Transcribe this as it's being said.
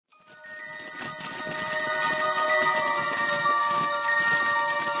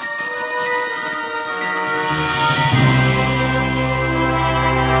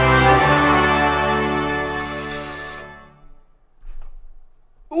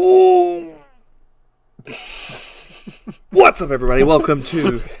What's up, everybody? Welcome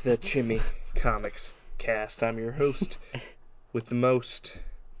to the Chimmy Comics Cast. I'm your host with the most,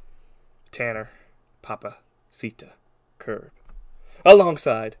 Tanner Papa Sita Curb,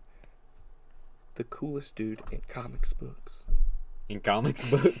 alongside the coolest dude in comics books. In comics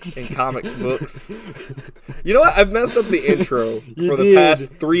books? In comics books. You know what? I've messed up the intro for the did.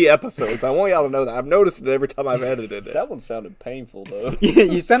 past 3 episodes. I want y'all to know that. I've noticed it every time I've edited it. That one sounded painful, though. Yeah,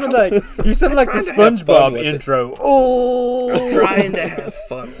 you sounded like the trying to have fun SpongeBob with it. intro. Oh, I'm trying to have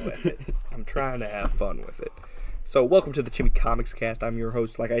fun with it. So, welcome to the Chimmy Comics Cast. I'm your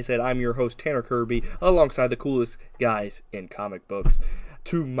host. Like I said, I'm your host, Tanner Kirby, alongside the coolest guys in comic books.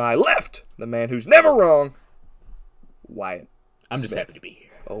 To my left, the man who's never wrong, Wyatt. I'm just Smith. happy to be here.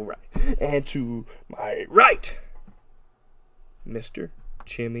 All right. And to my right, Mr.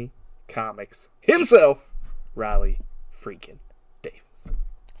 Chimmy Comics himself, Riley freaking Davis.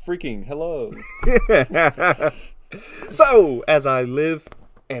 Freaking hello. So, as I live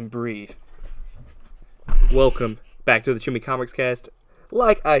and breathe, welcome back to the Chimmy Comics Cast.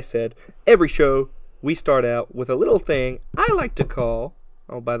 Like I said, every show we start out with a little thing I like to call.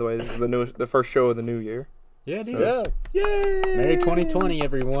 Oh, by the way, this is the first show of the new year. Yeah, dude. Yeah. Yay! Merry 2020,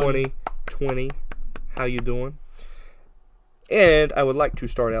 everyone. 2020. How you doing? And I would like to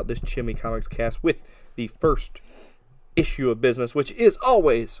start out this Chimmy Comics Cast with the first issue of business, which is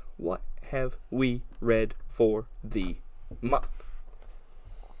always, what have we read for the month?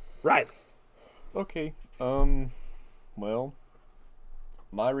 Riley. Okay. Well,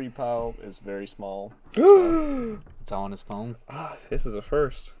 my repile is very small. It's all on his phone. This is a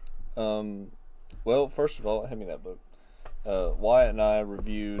first. Well, first of all, hand me that book. Wyatt and I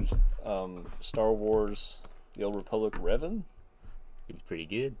reviewed Star Wars: The Old Republic Revan. It was pretty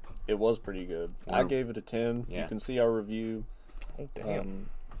good. It was pretty good. I gave it a 10. Yeah. You can see our review. Oh, damn.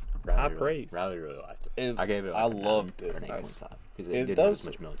 Riley High really, praise. Riley really liked it. It- I gave it. I Like loved it. An 8.5 because it It didn't have does- as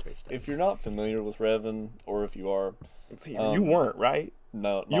much military stuff. If you're not familiar with Revan, or if you are, See, you weren't, right?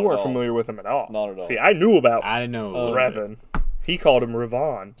 no, not You at weren't all. familiar with him at all. Not at all. See, I knew about I didn't know. Revan. He called him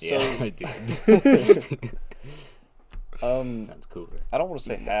Ravon. Yeah, So- I did. Sounds cooler. I don't want to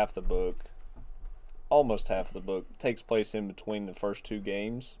say half the book. Almost half of the book takes place in between the first 2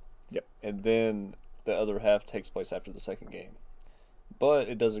 games. Yep. And then the other half takes place after the second game. But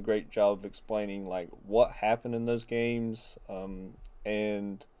it does a great job of explaining like what happened in those games,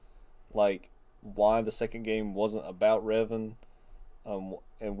 and like why the second game wasn't about Revan,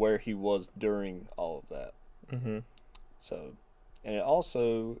 and where he was during all of that. Mm-hmm. So, and it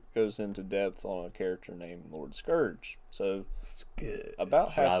also goes into depth on a character named Lord Scourge. So Good.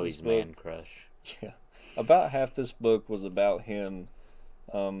 about half Riley's this book, man crush. yeah, about half this book was about him,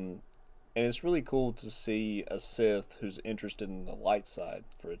 and it's really cool to see a Sith who's interested in the light side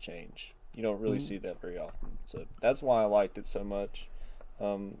for a change. You don't really see that very often, so that's why I liked it so much.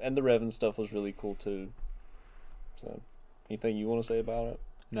 And the Revan stuff was really cool too. So, anything you want to say about it?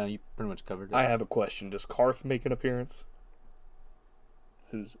 No, you pretty much covered it. I have a question. Does Karth make an appearance?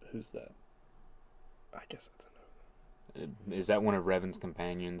 Who's that? I guess that's a Is that one of Revan's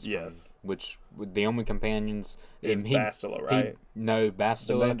companions? Yes. Which the only companions? It's Bastila, right? No, The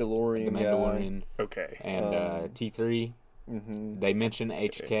Bastila. Mandalorian. The Mandalorian. Okay. And T3. Mm-hmm. They mentioned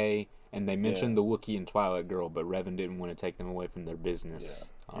HK, and they mentioned Yeah. the Wookiee and Twilight Girl, but Revan didn't want to take them away from their business.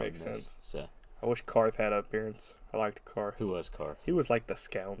 on Makes this. sense. So, I wish Karth had an appearance. I liked Karth. who was Karth? He was like the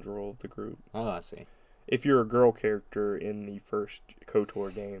scoundrel of the group. Oh, I see. If you're a girl character in the first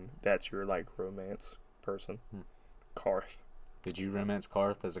KOTOR game, that's your like romance person. Karth. Did you romance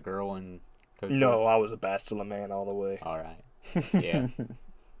Karth as a girl in KOTOR? No, I was a Bastila man all the way. All right. Yeah.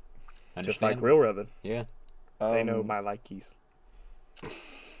 Just like Understand? real Revan. Yeah. They know my likeys.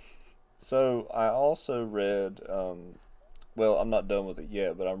 So I also read. Well, I'm not done with it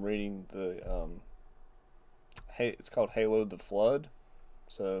yet, but I'm reading the. It's called Halo: The Flood.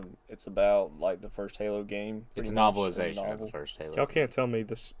 So it's about like the first Halo game. It's a pretty much, novelization of novel. the first Halo. Y'all can't tell me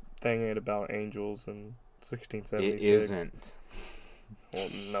this thing ain't about angels in 1676. It isn't. Well,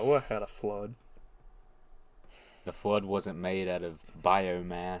 Noah had a flood. The flood wasn't made out of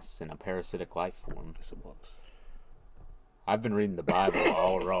biomass and a parasitic life form. Yes, it was. I've been reading the Bible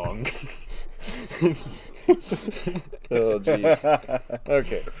all wrong. Oh jeez.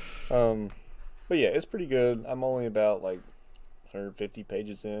 Okay. But yeah, it's pretty good. I'm only about like 150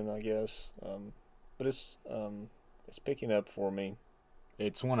 pages in, I guess. But it's picking up for me.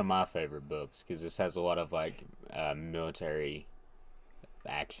 It's one of my favorite books because this has a lot of like military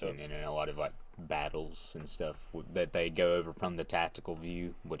action in it, and a lot of like battles and stuff that they go over from the tactical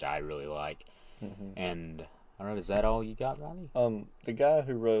view, which I really like. Mm-hmm. And I don't know, is that all you got, Ronnie? The guy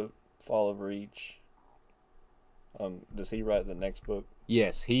who wrote Fall of Reach, Does he write the next book?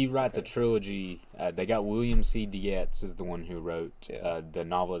 Yes, he writes a trilogy. They got William C. Dietz is the one who wrote the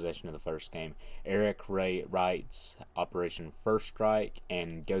novelization of the first game. Eric Ray writes Operation First Strike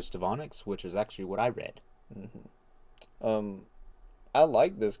and Ghost of Onyx, which is actually what I read. I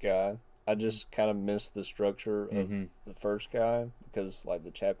like this guy. I just kind of miss the structure of the first guy because like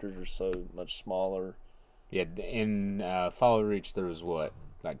the chapters are so much smaller. Yeah, in Follow Reach there was what,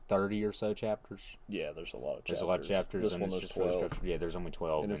 like 30 or so chapters? Yeah, there's a lot of chapters. There's a lot of chapters. This and one it's was just really 12. structured. Yeah, there's only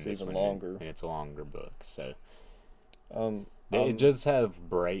 12. And it's in this even one, longer. And it's a longer book. So It it does have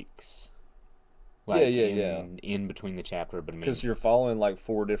breaks. In between the chapter, but because you're following like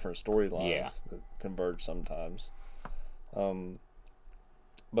 4 different storylines Yeah. that converge sometimes.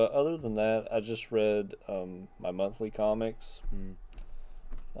 But other than that, I just read my monthly comics.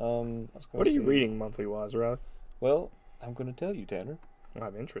 What are you reading monthly wise, Riley? Well, I'm going to tell you, Tanner.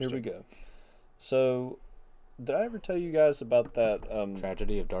 I'm interested. Here we go. So, did I ever tell you guys about that?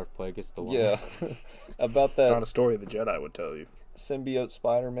 Tragedy of Darth Plagueis the Long. Yeah, about It's that not a story the Jedi would tell you. symbiote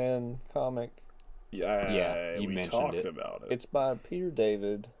Spider-Man comic. Yeah, you we mentioned talked it. about it. It's by Peter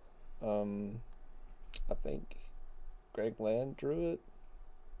David. I think Greg Land drew it.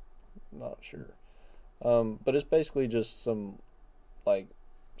 I'm not sure. But it's basically just some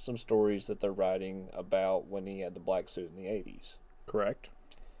stories that they're writing about when he had the black suit in the 80s. Correct.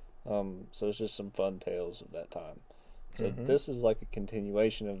 So it's just some fun tales of that time. So this is like a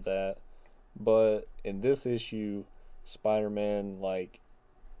continuation of that, but in this issue, Spider-Man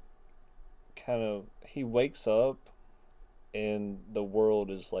he wakes up and the world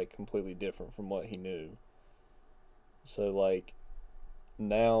is like completely different from what he knew. So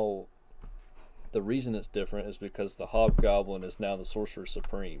now the reason it's different is because the Hobgoblin is now the Sorcerer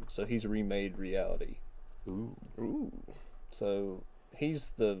Supreme. So he's remade reality. Ooh. So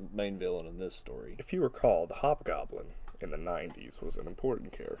he's the main villain in this story. If you recall, the Hobgoblin in the 90s was an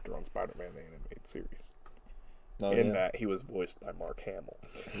important character on Spider-Man the Animated Series. That he was voiced by Mark Hamill.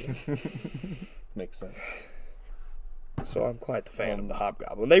 Makes sense. So I'm quite the fan of the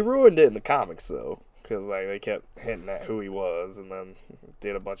Hobgoblin. They ruined it in the comics, though, because they kept hinting at who he was and then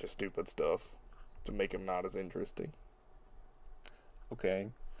did a bunch of stupid stuff to make him not as interesting.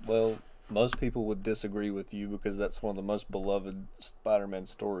 Okay. Well, most people would disagree with you because that's one of the most beloved Spider-Man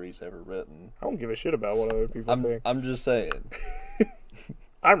stories ever written. I don't give a shit about what other people think. I'm just saying.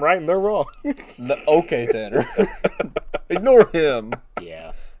 I'm right and they're wrong. No, okay, Tanner. Ignore him.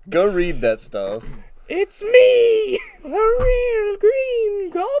 Yeah. Go read that stuff. It's me, the real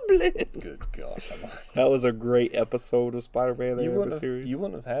Green Goblin. Good gosh. That was a great episode of Spider-Man the Animated Series. You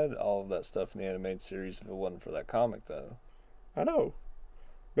wouldn't have had all of that stuff in the animated series if it wasn't for that comic, though. I know.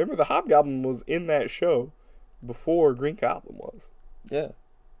 Remember, the Hobgoblin was in that show before Green Goblin was. Yeah.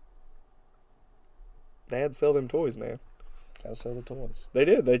 They had to sell them toys, man. Gotta sell the toys. They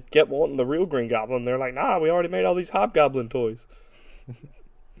did. They kept wanting the real Green Goblin. They're like, nah, we already made all these Hobgoblin toys.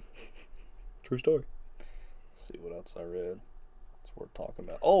 True story. Let's see what else I read. It's worth talking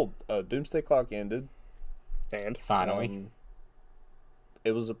about. Oh, Doomsday Clock ended. And Finally.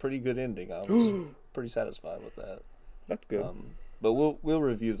 It was a pretty good ending. I was pretty satisfied with that. that's good. But we'll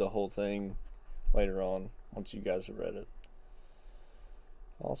review the whole thing later on once you guys have read it.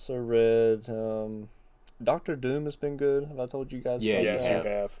 Also read Doctor Doom has been good. Have I told you guys Yeah, about yes, that? you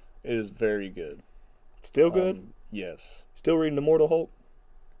have. It is very good. Still good? Yes. Still reading Immortal Hulk?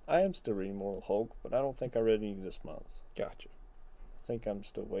 I am still reading Mortal Hulk, but I don't think I read any this month. Gotcha. I think I'm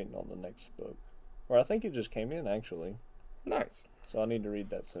still waiting on the next book. Or I think it just came in, actually. Nice. So I need to read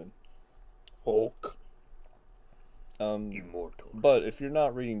that soon. Hulk. Immortal. But if you're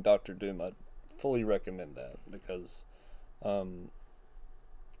not reading Doctor Doom, I fully recommend that because,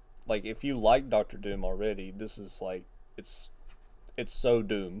 if you like Doctor Doom already, this is it's so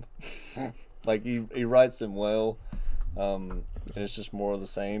Doom. He writes him well, and it's just more of the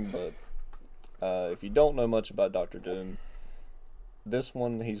same. But if you don't know much about Doctor Doom, this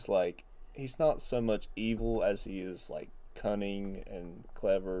one he's not so much evil as he is cunning and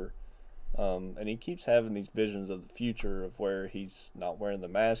clever. And he keeps having these visions of the future of where he's not wearing the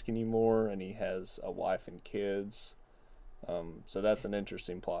mask anymore and he has a wife and kids. So that's an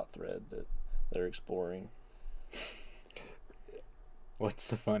interesting plot thread that they're exploring. What's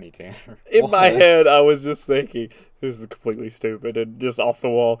so funny, Tanner? In my head, I was just thinking, this is completely stupid and just off the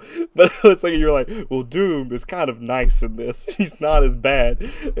wall. But I was thinking, you're like, well, Doom is kind of nice in this. He's not as bad.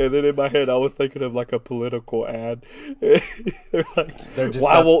 And then in my head, I was thinking of a political ad. They're like,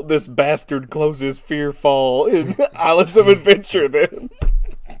 why won't this bastard close his Fear Fall in Islands of Adventure then?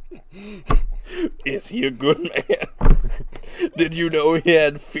 Is he a good man? Did you know he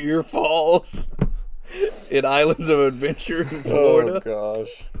had Fear Falls? in Islands of Adventure in Oh Florida.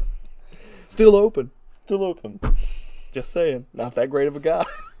 gosh. Still open. Still open. Just saying. Not that great of a guy.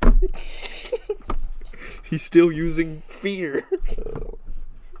 He's still using fear.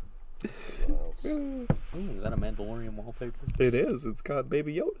 Ooh, is that a Mandalorian wallpaper? It is. It's got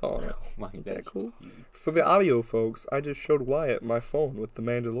Baby Yoda on it. My, Isn't that's that cool? cute. For the audio folks, I just showed Wyatt my phone with the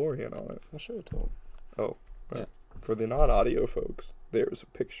Mandalorian on it. I'll show it to him. Oh, right. Yeah. For the non-audio folks, there's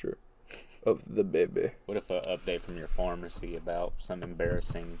a picture of the baby. What if an update from your pharmacy about some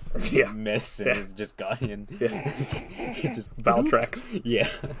embarrassing Yeah. medicine Yeah. has just got in? Yeah. It just Valtrex. yeah.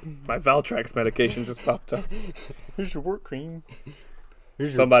 My Valtrex medication just popped up. Here's your work cream.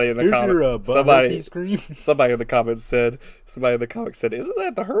 Here's Somebody in the here's comment- your butt somebody- herpes cream. Somebody in the comments said, isn't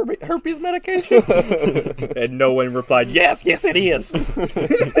that the herpes medication? And no one replied, yes, it is.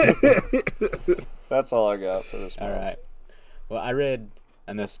 That's all I got for this All month. right. Well, I read.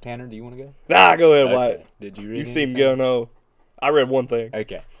 Unless Tanner, do you want to go? Nah, go ahead, Wyatt. Did you read? You seem anything? to know. I read one thing.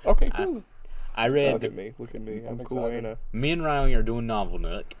 Okay. Okay, cool. I Look read. at me. Look at me. I'm I'm cool, excited. ain't I? Me and Riley are doing Novel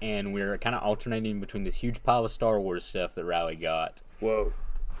Nook, and we're kind of alternating between this huge pile of Star Wars stuff that Riley got. Whoa.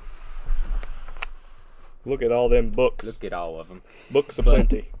 Look at all them books. Look at all of them. Books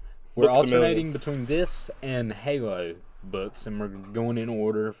aplenty. We're Books a million. alternating between this and Halo books, and we're going in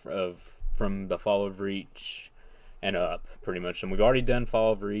order from the Fall of Reach and up, pretty much. And we've already done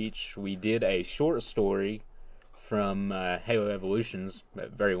Fall of Reach. We did a short story from Halo Evolutions, a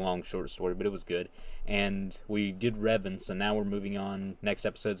very long short story, but it was good. And we did Revan, so now we're moving on. Next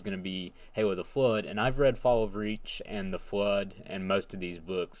episode's going to be Halo the Flood, and I've read Fall of Reach and the Flood and most of these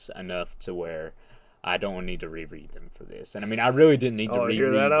books enough to where I don't need to reread them for this. And I mean, I really didn't need to Oh, reread.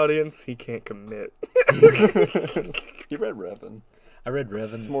 hear that, audience? He can't commit. You read Revan. I read There's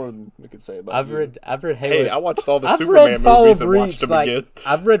Revan. more than we could say about I've you. read Halo. Hey, I watched all the I've Superman read Fall movies of and watched Reach them like again.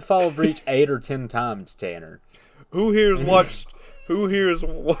 I've read Fall of Reach 8 or 10 times, Tanner. Who here's watched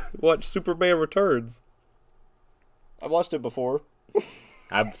Superman Returns? I watched it before.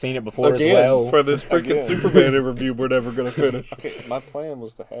 I've seen it before Again, as well. for this freaking Again. Superman review we're never gonna finish. Okay, my plan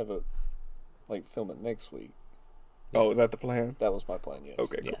was to have it, like, film it next week. Oh, is that the plan? That was my plan, yes.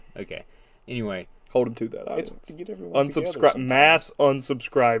 Okay, cool. Yeah. Okay. Anyway, Hold him to that, It's audience. to get everyone together Unsubscribe, sometime. mass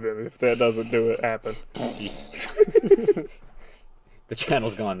unsubscribe him if that doesn't do it happen. the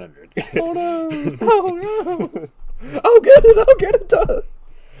channel's gone under. Oh no! Oh no! I'll get it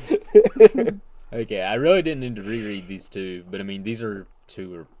done. Okay, I really didn't need to reread these two, but I mean, these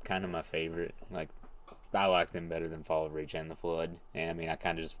two are kind of my favorite. Like, I like them better than Fall of Reach and The Flood, and I mean, I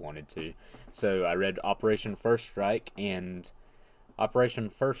kind of just wanted to. So I read Operation First Strike, and Operation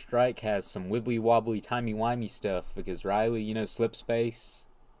First Strike has some wibbly wobbly, timey wimey stuff because Riley, you know, slip space,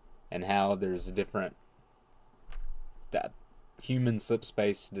 and how there's different. That human slip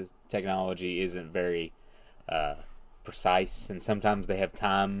space technology isn't very precise, and sometimes they have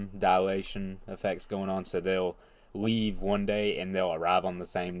time dilation effects going on, so they'll leave one day and they'll arrive on the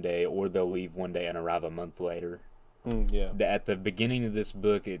same day, or they'll leave one day and arrive a month later. Yeah. At the beginning of this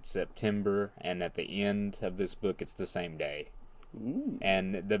book it's September, and at the end of this book it's the same day. Ooh.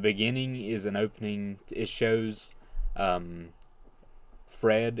 And the beginning is an opening. It shows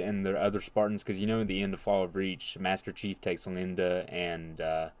Fred and the other Spartans, because you know, at the end of Fall of Reach, Master Chief takes Linda and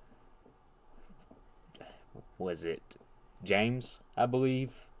was it James, I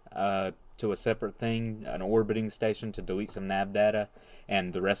believe, to a separate thing, an orbiting station, to delete some nav data,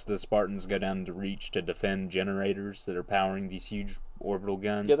 and the rest of the Spartans go down to Reach to defend generators that are powering these huge orbital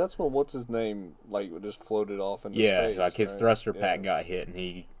guns. Yeah, that's when what's his name just floated off into yeah, space. like his right? thruster Yeah. pack got hit and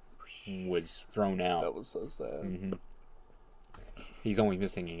he was thrown out. That was so sad. hmm He's only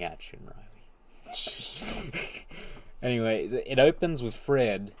missing in action, Riley. Anyways, it opens with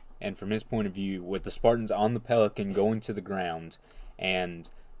Fred, and from his point of view, with the Spartans on the Pelican going to the ground, and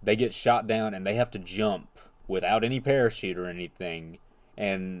they get shot down, and they have to jump without any parachute or anything,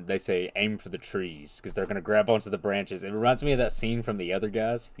 and they say, aim for the trees, because they're going to grab onto the branches. It reminds me of that scene from The Other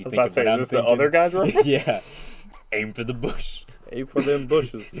Guys. You I was about to say, what is I'm this the thinking? other guy's reference? Yeah. Aim for the bush. Aim for them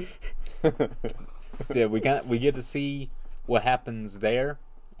bushes. So yeah, we get to see what happens there,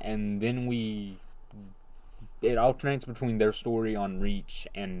 and then it alternates between their story on Reach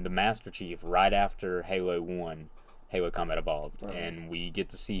and the Master Chief right after Halo 1, Halo Combat Evolved. Uh-huh. And we get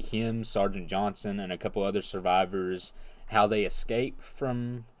to see him, Sergeant Johnson, and a couple other survivors, how they escape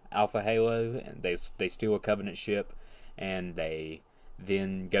from Alpha Halo, and they steal a Covenant ship, and they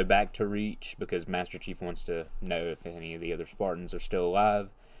then go back to Reach because Master Chief wants to know if any of the other Spartans are still alive.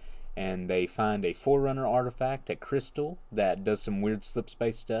 And they find a Forerunner artifact at Crystal that does some weird slip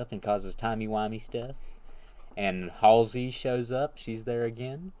space stuff and causes timey-wimey stuff. And Halsey shows up. She's there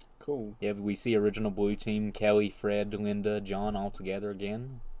again. Cool. Yeah, we see original Blue Team, Kelly, Fred, Linda, John all together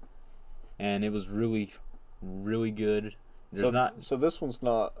again. And it was really, really good. So this one's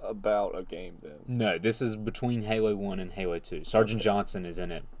not about a game then. No, this is between Halo 1 and Halo 2. Sergeant Johnson is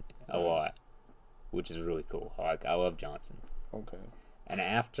in it a lot, which is really cool. I love Johnson. Okay. And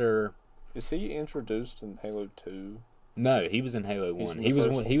after... Is he introduced in Halo 2? No, he was in Halo 1.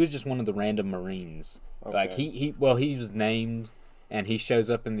 He was just one of the random Marines. Okay. Like, he was named, and he shows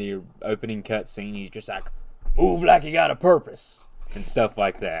up in the opening cutscene. He's just like, move like you got a purpose, and stuff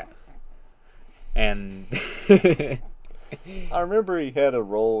like that. And... I remember he had a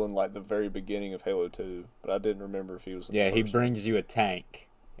role in like the very beginning of Halo 2, but I didn't remember if he was in the he first brings you a tank.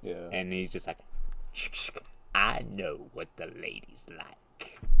 one. Yeah. And he's just like, I know what the ladies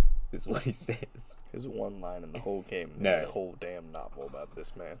like. Is what he says. His one line in the whole game. No. The whole damn novel about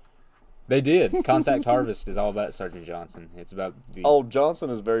this man. They did. Contact Harvest is all about Sergeant Johnson. It's about the... Oh, Johnson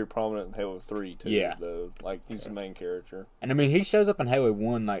is very prominent in Halo 3 too. Yeah. Though. Like he's the main character. And I mean, he shows up in Halo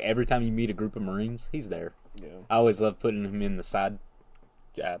 1, like every time you meet a group of Marines, he's there. Yeah. I always love putting him in the side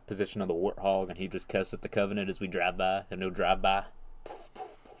position of the Warthog, and he just cuss at the Covenant as we drive by, and he'll drive by.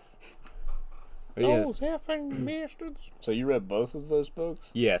 But yes. effing bastards. So you read both of those books?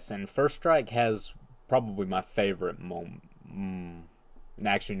 Yes, and First Strike has probably my favorite moment. And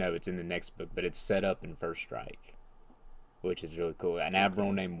actually, no, it's in the next book, but it's set up in First Strike, which is really cool. An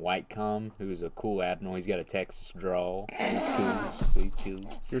admiral named Whitecomb, who is a cool admiral. He's got a Texas drawl. He's cool. He's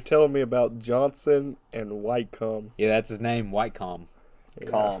cool. You're telling me about Johnson and Whitecomb. Yeah, that's his name, Whitecomb.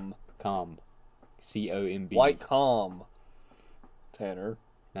 Calm. Comb. C-O-M-B. White calm. Tanner.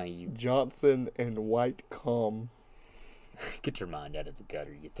 Now you Johnson and Whitecomb. get your mind out of the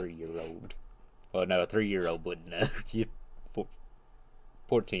gutter, you 3-year-old. Well, no, a 3-year-old wouldn't know. You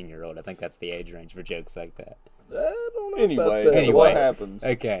 14-year-old. I think that's the age range for jokes like that. I don't know Anyway, about that. so what happens?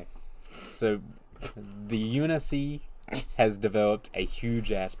 Okay, so the UNSC has developed a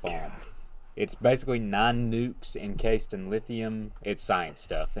huge-ass bomb. It's basically 9 nukes encased in lithium. It's science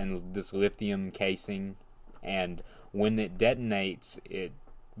stuff, and this lithium casing, and when it detonates, it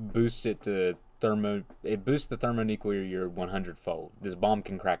boosts it to It boosts the thermonuclear 100-fold. This bomb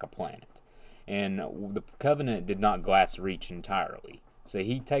can crack a planet, and the Covenant did not glass reach entirely. So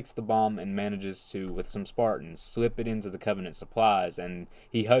he takes the bomb and manages to, with some Spartans, slip it into the Covenant supplies, and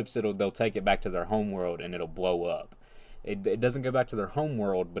he hopes they'll take it back to their homeworld and it'll blow up. It doesn't go back to their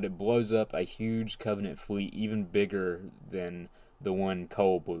homeworld, but it blows up a huge Covenant fleet, even bigger than the one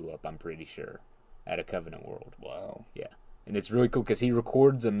Cole blew up, I'm pretty sure, at a Covenant world. Wow. Yeah. And it's really cool because he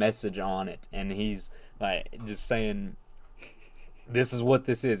records a message on it, and he's like just saying, this is what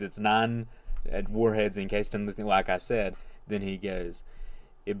this is. It's 9 warheads encased in lithium, like I said. Then he goes,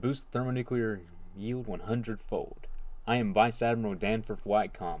 it boosts thermonuclear yield 100-fold. I am Vice Admiral Danforth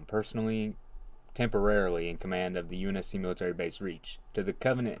Whitecomb, personally, temporarily in command of the UNSC military base Reach. To the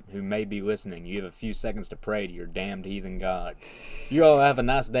Covenant who may be listening, you have a few seconds to pray to your damned heathen gods. You all have a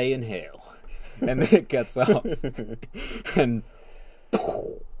nice day in hell. And then it cuts off. And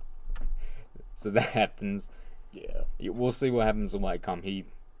so that happens. Yeah. We'll see what happens to Whitecomb.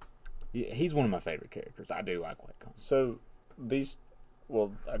 He's one of my favorite characters. I do like Whitecomb. So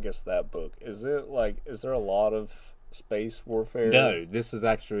I guess that book, is there a lot of space warfare? No, this is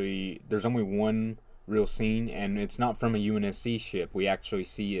actually, there's only one real scene, and it's not from a UNSC ship. We actually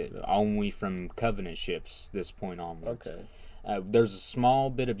see it only from Covenant ships this point onwards. Okay. There's a small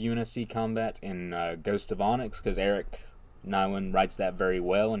bit of UNSC combat in Ghost of Onyx, because Eric Nylund writes that very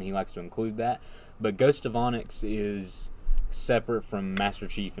well, and he likes to include that. But Ghost of Onyx is separate from Master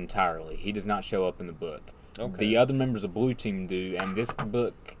Chief entirely. He does not show up in the book. Okay. The other members of Blue Team do, and this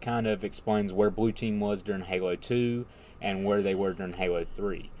book kind of explains where Blue Team was during Halo 2 and where they were during Halo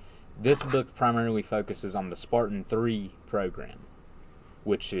 3. This book primarily focuses on the Spartan 3 program,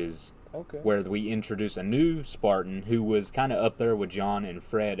 which is where we introduce a new Spartan who was kind of up there with John and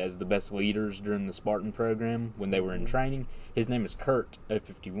Fred as the best leaders during the Spartan program when they were in training. His name is Kurt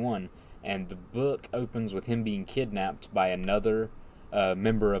 051, and the book opens with him being kidnapped by another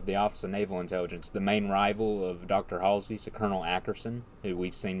member of the Office of Naval Intelligence, the main rival of Dr. Halsey, so Colonel Ackerson, who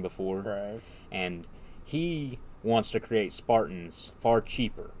we've seen before. Right. And he wants to create Spartans far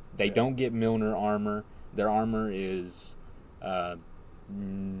cheaper. They don't get Milner armor. Their armor is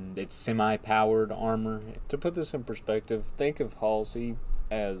it's semi-powered armor. To put this in perspective, think of Halsey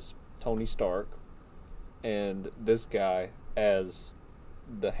as Tony Stark and this guy as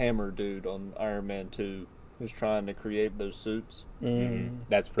the hammer dude on Iron Man 2 who's trying to create those suits.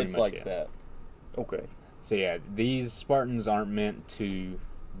 That's pretty It's much like it. that. Okay. So yeah, these Spartans aren't meant to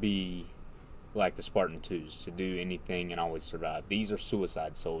be like the Spartan 2s, to do anything and always survive. These are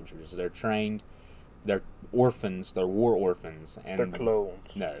suicide soldiers. They're trained. They're orphans. They're war orphans. And They're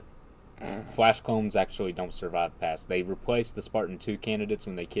clones. No. Flash clones actually don't survive past. They replaced the Spartan 2 candidates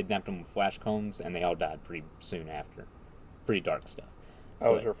when they kidnapped them with flash clones, and they all died pretty soon after. Pretty dark stuff. I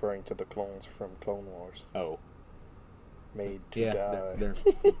was But- referring to the clones from Clone Wars. Oh. Made to Yeah, die. they're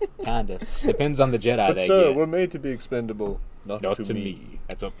kinda. Depends on the Jedi But they sir, get. we're made to be expendable, not, Not to me.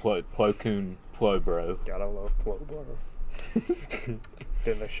 That's what Plo Koon, Plo Bro. Gotta love Plo Bro.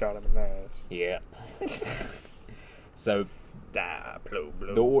 Then they shot him in the ass. Yeah. So Die, Plo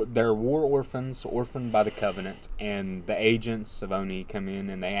Blo. they're war orphans, orphaned by the Covenant, and the agents of Oni come in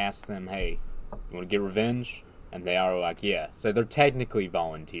and they ask them, "Hey, you want to get revenge?" And they are like, "Yeah." So they're technically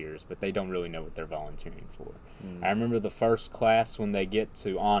volunteers, but they don't really know what they're volunteering for. I remember the first class when they get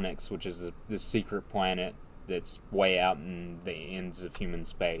to Onyx, which is this secret planet that's way out in the ends of human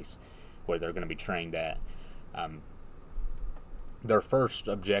space, where they're going to be trained at. Their first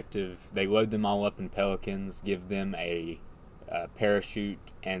objective, they load them all up in Pelicans, give them a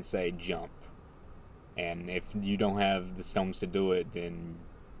parachute, and say jump. And if you don't have the stones to do it, then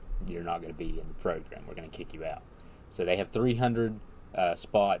you're not going to be in the program. We're going to kick you out. So they have 300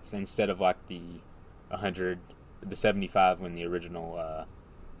 spots instead of like the 100, the 75 in the original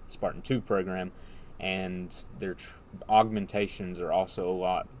Spartan 2 program. And their augmentations are also a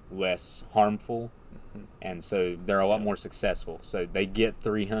lot less harmful. And so they're a lot more successful. So they get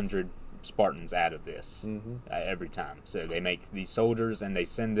 300 Spartans out of this every time. So they make these soldiers and they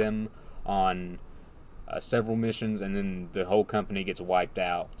send them on several missions, and then the whole company gets wiped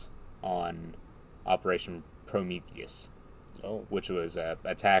out on Operation Prometheus, which was an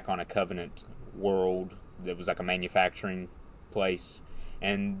attack on a Covenant world that was like a manufacturing place.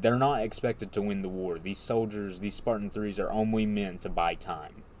 And they're not expected to win the war. These soldiers, these Spartan 3s, are only meant to buy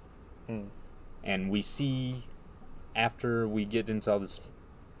time. And we see, after we get into all this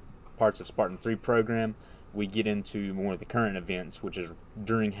parts of Spartan 3 program, we get into more of the current events, which is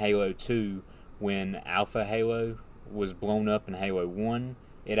during Halo 2, when Alpha Halo was blown up in Halo 1,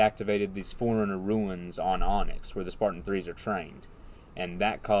 it activated these Forerunner ruins on Onyx, where the Spartan 3s are trained. And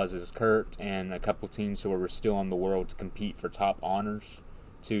that causes Kurt and a couple teams who are still on the world to compete for top honors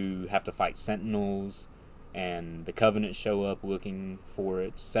to have to fight Sentinels, and the Covenant show up looking for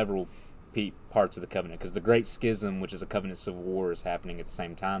it. Several parts of the Covenant, because the Great Schism, which is a Covenant civil war, is happening at the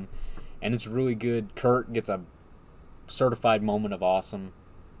same time, and it's really good. Kurt gets a certified moment of awesome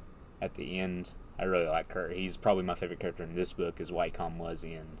at the end. I really like Kurt. He's probably my favorite character in this book, as Whitecom was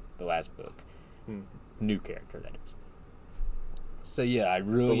in the last book. New character, that is. So yeah, I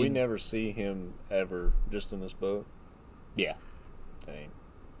really. But we never see him ever, just in this book. Yeah, Dang.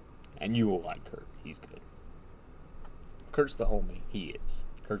 and you will like Kurt. He's good. Kurt's the homie. He is.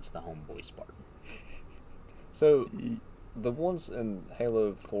 Kurt's the homeboy Spartan. So, the ones in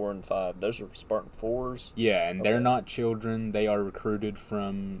Halo 4 and 5, those are Spartan 4s? Yeah, and they're Okay. not children. They are recruited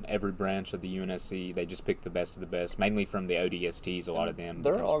from every branch of the UNSC. They just pick the best of the best, mainly from the ODSTs. A lot of them.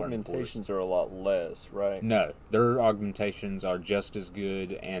 Their become Spartan augmentations are a lot less, right? No, their augmentations are just as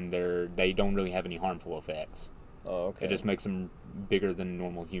good, and they don't really have any harmful effects. Oh, okay. It just makes them bigger than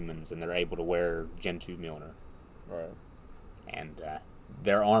normal humans, and they're able to wear Gen 2 Milner. Right. And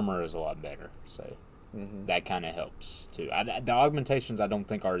their armor is a lot better, so that kind of helps too. The augmentations I don't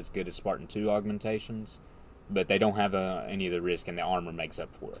think are as good as Spartan 2 augmentations, but they don't have any of the risk, and the armor makes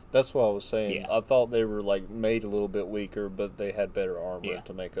up for it. That's what I was saying. Yeah. I thought they were like made a little bit weaker, but they had better armor Yeah.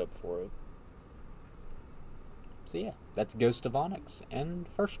 to make up for it. So yeah, that's Ghost of Onyx and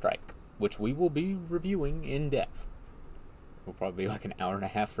First Strike, which we will be reviewing in depth. Will probably be like an hour and a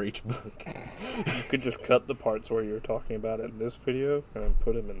half for each book. You could just cut the parts where you're talking about it in this video and then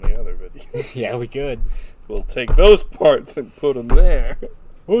put them in the other video. Yeah, we could. We'll take those parts and put them there.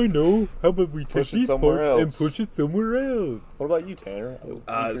 I know. How about we Push it somewhere else. it somewhere else? What about you, Tanner?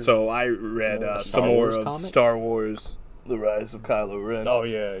 So I read Star some more Wars of comic? Star Wars: The Rise of Kylo Ren. Oh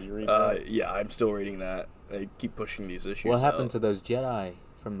yeah, you read that. Yeah, I'm still reading that. They keep pushing these issues. What happened out. to those Jedi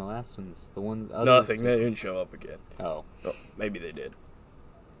from the last ones? The one. Other Nothing. two They ones? didn't show up again. Oh. Oh, maybe they did.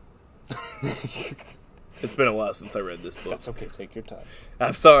 It's been a while since I read this book. That's okay. Take your time.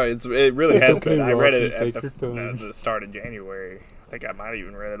 I'm sorry. It really It's has okay, been. I read Rocky, it take at your time. the start of January. I think I might have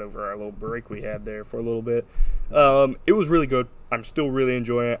even read it over our little break we had there for a little bit. It was really good. I'm still really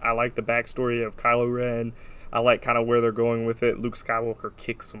enjoying it. I like the backstory of Kylo Ren. I like kind of where they're going with it. Luke Skywalker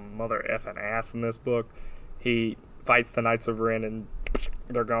kicks some mother effing ass in this book. He fights the Knights of Ren and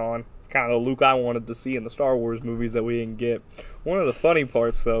they're gone. It's kind of the Luke I wanted to see in the Star Wars movies that we didn't get. One of the funny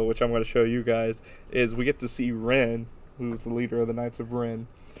parts, though, which I'm going to show you guys, is we get to see Ren, who's the leader of the Knights of Ren,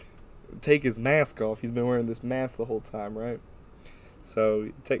 take his mask off. He's been wearing this mask the whole time, right? So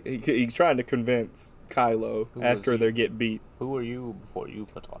he's trying to convince Kylo Who after was he? they get beat. Who were you before you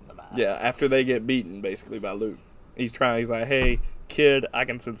put on the mask? Yeah, after they get beaten, basically, by Luke. He's like, hey, kid, I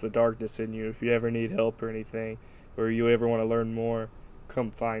can sense the darkness in you. If you ever need help or anything, or you ever want to learn more,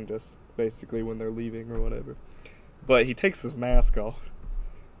 come find us, basically, when they're leaving or whatever. But he takes his mask off,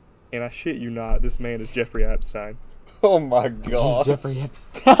 and I shit you not, this man is Jeffrey Epstein. Oh my He's god. Jeffrey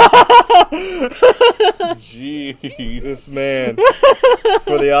Epstein. Jeez. This man,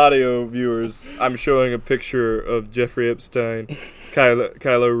 for the audio viewers, I'm showing a picture of Jeffrey Epstein,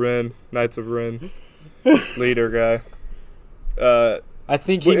 Kylo Ren, Knights of Ren, leader guy. I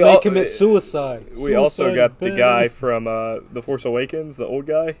think We he all- may commit suicide. We also Suicide got the is guy bad. from The Force Awakens, the old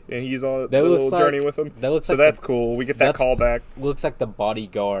guy, and he's on That the looks little journey with him. That looks So like that's cool. We get that callback. Looks like the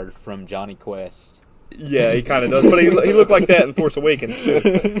bodyguard from Johnny Quest. Yeah, he kind of does, but he looked like that in Force Awakens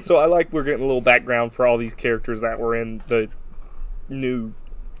too. So I like we're getting a little background for all these characters that were in the new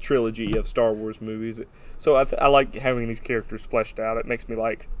trilogy of Star Wars movies. So I like having these characters fleshed out. It makes me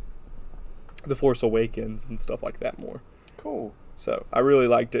like The Force Awakens and stuff like that more. Cool. So I really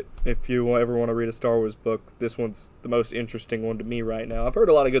liked it. If you ever want to read a Star Wars book, this one's the most interesting one to me right now. I've heard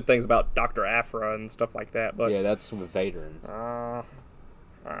a lot of good things about Dr. Aphra and stuff like that, but Yeah, that's with Vader.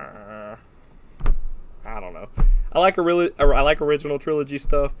 I don't know. I like original trilogy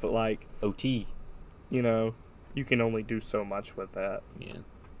stuff, but like, OT. you know, you can only do so much with that, Yeah.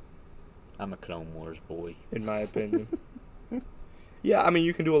 I'm a Clone Wars boy. in my opinion. Yeah, I mean,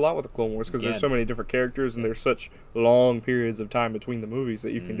 you can do a lot with the Clone Wars because Yeah. there's so many different characters and there's such long periods of time between the movies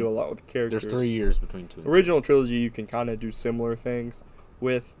that you can do a lot with the characters. There's 3 years between two. Original trilogy, you can kind of do similar things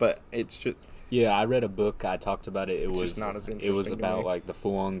with, but it's just Yeah, I read a book. I talked about it. It It's was just not as It was interesting to about me. like the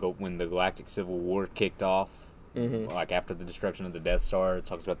full-on when the Galactic Civil War kicked off. Mhm. Like after the destruction of the Death Star, it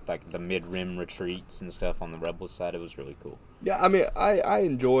talks about like the mid-rim retreats and stuff on the Rebel side. It was really cool. Yeah, I mean, I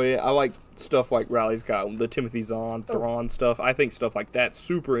enjoy it. I like stuff like Riley's got the Timothy Zahn, Thrawn stuff. I think stuff like that's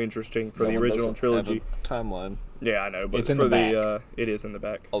super interesting for That the one original doesn't trilogy. have a timeline. Yeah, I know, but It's in for the back. It is in the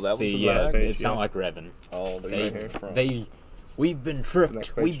back. Oh, that was See, the yeah, back? page, it's yeah. not like Revan. Oh, They, there's the front. we've been next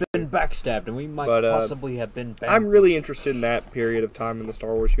tricked. page. We've been backstabbed, and we might But, possibly have been. I'm really interested in that period of time in the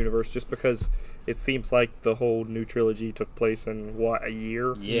Star Wars universe just because it seems like the whole new trilogy took place in, what, a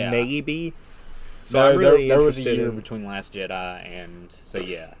year? Yeah. Maybe? So No, I'm really there was a interested year in, between Last Jedi and so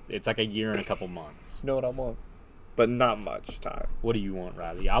yeah, it's like a year and a couple months. You know what I want? but not much time. What do you want,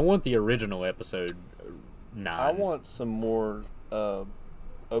 Riley? I want the original episode 9. I want some more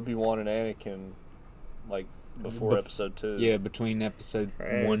Obi-Wan and Anakin, like, before episode 2. Yeah, between episode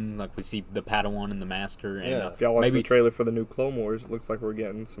Right. 1, like we see the Padawan and the Master, and Yeah. If y'all watch maybe the trailer for the new Clone Wars, it looks like we're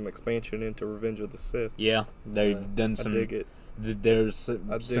getting some expansion into Revenge of the Sith. yeah, they've Yeah. done I some. dig it. There's I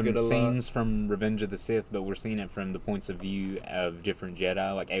dig some it a lot. scenes from Revenge of the Sith, but we're seeing it from the points of view of different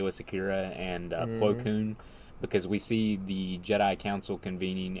Jedi, like Awa Sakura and Plo Mhm. Koon, because we see the Jedi Council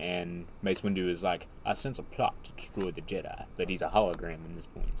convening, and Mace Windu is like, "I sense a plot to destroy the Jedi," but he's a hologram in this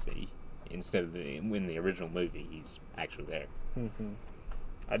point. See, instead of in the original movie, he's actually there. Mm-hmm.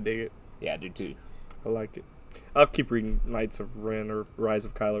 I dig it. Yeah, I do too. I like it. I'll keep reading Knights of Ren or Rise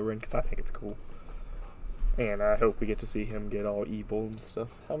of Kylo Ren because I think it's cool. And I hope we get to see him get all evil and stuff.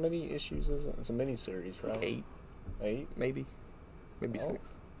 How many issues is it? It's a mini-series, right? 8, 8? maybe. Maybe Oh.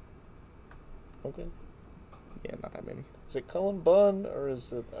 6. Okay. Yeah, not that many. Is it Cullen Bunn, or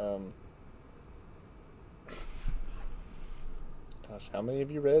is it, Gosh, how many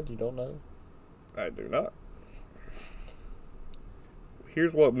have you read? You don't know? I do not.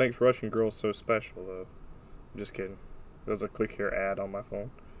 Here's what makes Russian Girl so special, though. I'm just kidding. There's a click here ad on my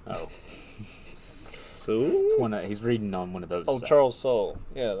phone. Oh, So? it's he's reading on one of those. Oh, Charles Soule.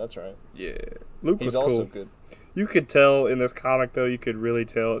 Yeah, that's right. Yeah. Luke He's was also cool. good. You could tell in this comic, though, you could really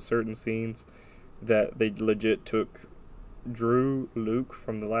tell at certain scenes that they legit drew Luke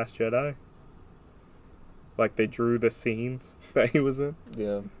from The Last Jedi. Like, they drew the scenes that he was in.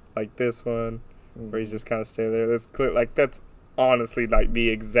 Yeah. Like this one, where he's Mhm. just kind of standing there. That's clear. Like, that's honestly, like, the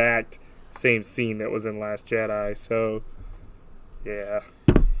exact same scene that was in Last Jedi. So, yeah.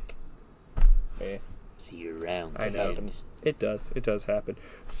 Yeah. See you around. I It know. happens. It does. It does happen.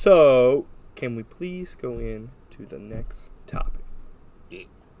 So, can we please go in to the next topic? Yeah.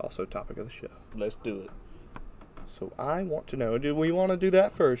 Also, topic of the show. Let's do it. So, I want to know, do we want to do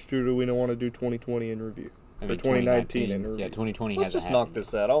that first, or do we want to do 2020 in review? I Or mean, 2019 in 2019. review? Yeah, 2020 Let's hasn't just knock happened.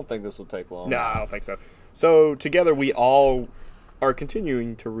 this out. I don't think this will take long. No, I don't think so. So, together we all are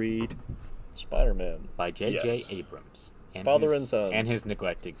continuing to read. Spider-Man. By J.J. Yes. Abrams. Father his, and son. And his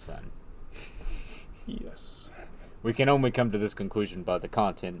neglected son. Yes. We can only come to this conclusion by the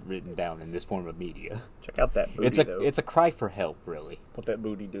content written down in this form of media. Check out that booty, though. It's a cry for help, really. What that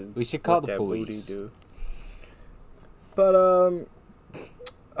booty do? We should call What the that booty police. do. But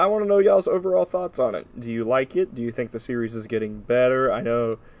I want to know y'all's overall thoughts on it. Do you like it? Do you think the series is getting better? I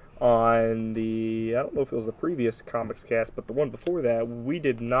know on I don't know if it was the previous comics cast, but the one before that, we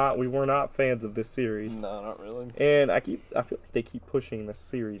were not fans of this series. No, not really. And I feel like they keep pushing the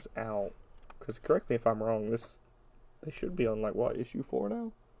series out. Because correct me if I'm wrong, they should be on issue 4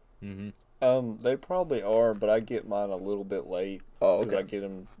 now? Mm-hmm. They probably are, but I get mine a little bit late. Oh, Because okay. I get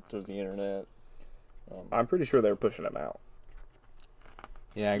them through the internet. I'm pretty sure they're pushing them out.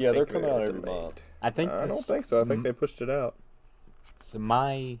 Yeah, Yeah, they're think coming out they're every delayed. month. I think I don't this- think so. I think they pushed it out. So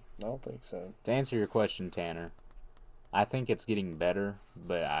my I don't think so. to answer your question, Tanner, I think it's getting better,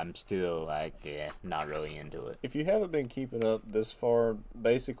 but I'm still not really into it. If you haven't been keeping up this far,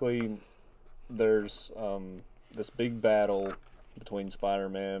 basically, there's this big battle between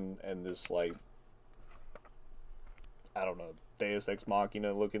Spider-Man and this I don't know, Deus Ex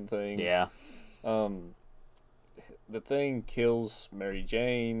Machina looking thing. Yeah, The thing kills Mary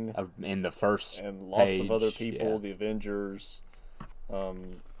Jane in the first and lots of other page, people, yeah. the Avengers.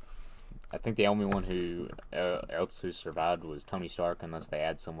 I think the only one who survived was Tony Stark, unless they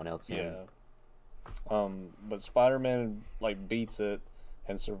add someone else in. Yeah. But Spider-Man beats it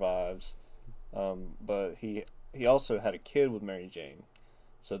and survives. But he also had a kid with Mary Jane,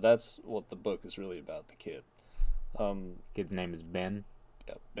 so that's what the book is really about. The kid. Kid's name is Ben.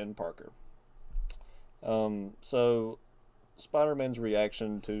 Yeah, Ben Parker. So Spider-Man's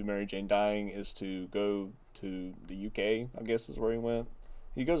reaction to Mary Jane dying is to go to the UK, I guess is where he went.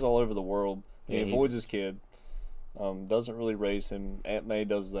 He goes all over the world. He Yeah, avoids his kid. Doesn't really raise him. Aunt May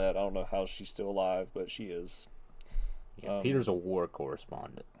does that. I don't know how she's still alive, but she is. Yeah, Peter's a war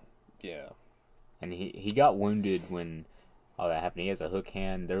correspondent, Yeah. and he got wounded when all that happened. He has a hook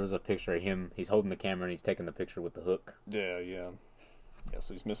hand. There was a picture of him. He's holding the camera and he's taking the picture with the hook. Yeah, yeah. Yeah,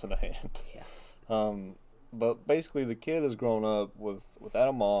 so he's missing a hand. Yeah. But basically the kid has grown up without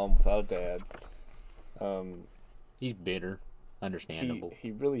a mom, without a dad. He's bitter, understandable.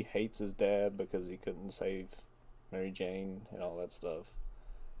 He really hates his dad because he couldn't save Mary Jane and all that stuff.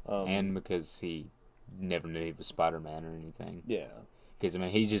 And because he never knew he was Spider-Man or anything. Yeah. Because,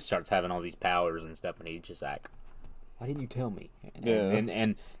 he just starts having all these powers and stuff, and he's just like, why didn't you tell me? Yeah.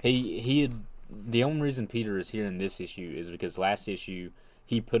 And he had, the only reason Peter is here in this issue is because last issue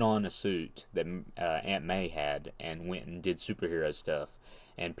he put on a suit that Aunt May had and went and did superhero stuff.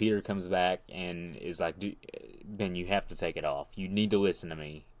 And Peter comes back and is like, Ben, you have to take it off. You need to listen to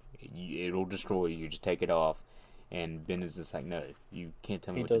me. It'll destroy you. Just take it off. And Ben is just like, no, you can't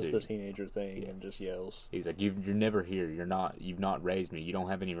tell me He what to does do. the teenager thing Yeah. and just yells. He's like, you're never here. You've not raised me. You don't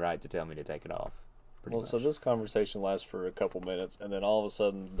have any right to tell me to take it off. Pretty Well, much. so this conversation lasts for a couple minutes, and then all of a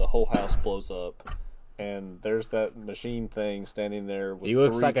sudden the whole house blows up, and there's that machine thing standing there with He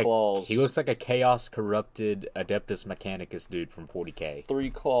looks three like claws. He looks like a chaos corrupted Adeptus Mechanicus dude from 40K. 3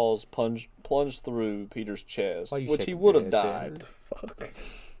 claws plunged through Peter's chest, Why you which he shaking would your have head, died. What the fuck?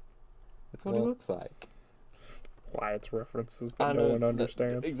 That's what Well- he looks like. Wyatt's references I that know, no one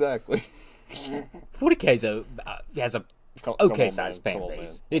understands. Exactly. 40K has a Come okay on, sized man. fan Come on,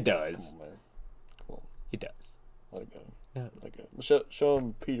 base. man. It does. Come on, man. Come on. It does. Let it go. No. Let it go. Show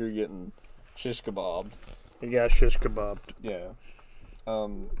him Peter getting shish kebabbed. You got shish kebabbed. Yeah.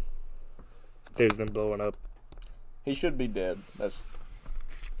 There's them blowing up. He should be dead.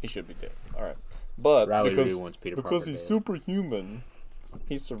 He should be dead. All right. But Riley because really wants Peter because Parker he's dead. superhuman,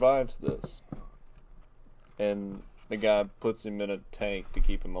 he survives this. And the guy puts him in a tank to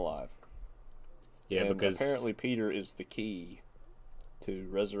keep him alive. Yeah, and because apparently Peter is the key to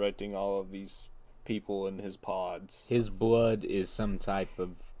resurrecting all of these people in his pods his blood is some type of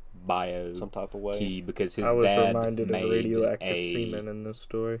bio some type of way. key because his I was dad reminded made of radioactive a semen in this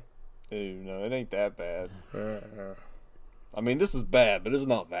story. Ew, no, it ain't that bad. Uh, I mean, this is bad, but it's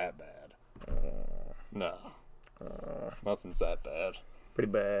not that bad. No. Nothing's that bad.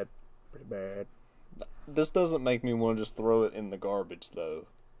 pretty bad. Pretty bad. This doesn't make me want to just throw it in the garbage, though.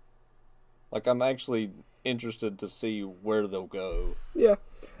 Like, I'm actually interested to see where they'll go. Yeah.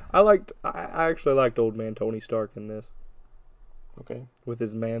 I actually liked old man Tony Stark in this. Okay. With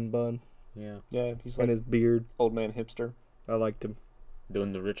his man bun yeah Yeah, he's and like his beard. old man hipster. I liked him.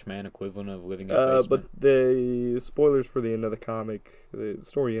 doing the rich man equivalent of living in a basement. But the spoilers for the end of the comic, the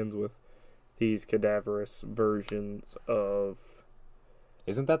story ends with these cadaverous versions of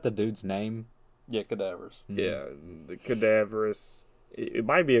Isn't that the dude's name? Yeah, cadavers. yeah, the cadaverous. It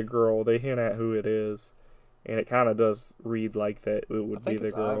might be a girl. They hint at who it is, and it kind of does read like that. It I would be think the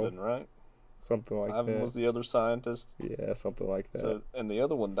it's girl. Ivan, right? something like Ivan that. was the other scientist. Yeah, something like that. So, and the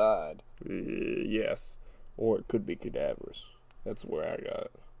other one died. Yes, or it could be Cadaverous. That's where I got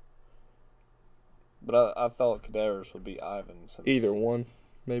it. But I thought Cadaverous would be Ivan. Since, Either one.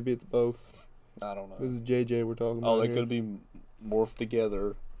 Maybe it's both. I don't know. This is JJ we're talking about. Oh, they here. could be morphed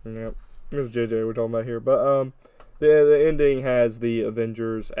together. Yep. This is JJ we're talking about here. But the ending has the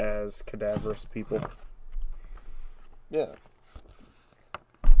Avengers as Cadaverous people. Yeah.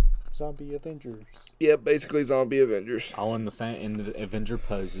 Zombie Avengers. Yeah, basically zombie Avengers. All in the Avenger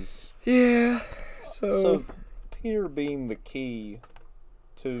poses. Yeah. So Peter being the key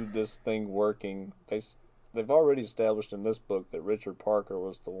to this thing working, they've already established in this book that Richard Parker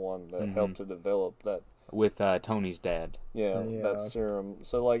was the one that helped to develop that. With Tony's dad. Yeah, Yeah. that serum.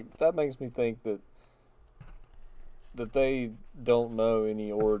 So like that makes me think that they don't know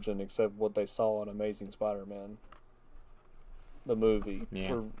any origin except what they saw in Amazing Spider-Man, the movie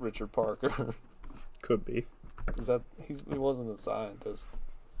for Richard Parker, could be. because he wasn't a scientist.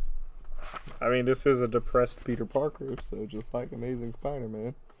 I mean, this is a depressed Peter Parker, so just like Amazing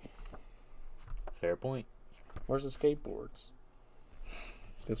Spider-Man. Fair point. Where's the skateboards?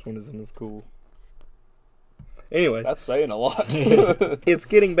 This one isn't as cool. Anyways, That's saying a lot. it's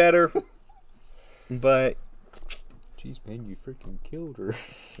getting better, but Jeez, man, you freaking killed her.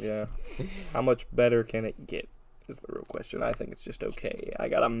 yeah, how much better can it get is the real question. I think it's just okay. I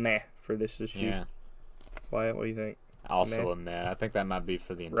got a meh for this issue. Yeah. Wyatt, what do you think? Also a meh. I think that might be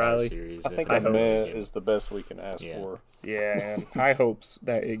for the entire Riley? series. I think I a hope- meh is the best we can ask Yeah. for. Yeah, and high hopes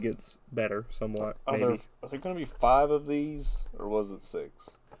that it gets better somewhat. Are there Maybe. going to be 5 of these, or was it 6?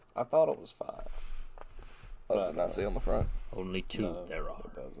 I thought it was 5. Does it not say on the front? Only 2 No, there are.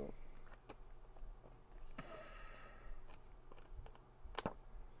 It doesn't.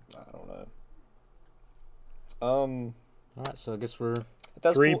 I don't know. Alright, so I guess we're... At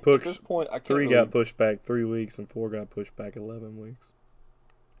this Three point, books- At this point, I can't 3 really, got pushed back 3 weeks, and 4 got pushed back 11 weeks.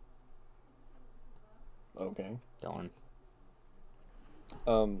 Okay. Darn.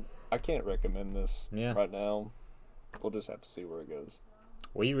 I can't recommend this Yeah. right now. We'll just have to see where it goes.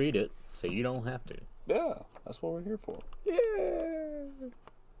 We read it, so you don't have to. Yeah, that's what we're here for. Yeah.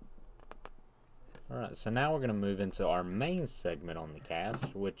 Alright, so now we're going to move into our main segment on the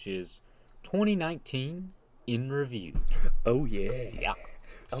cast, which is 2019 in review. Oh yeah. Yeah.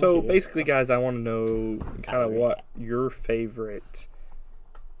 So Okay. basically, guys, I want to know kind of what your favorite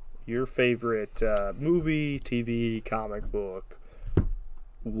movie, TV, comic book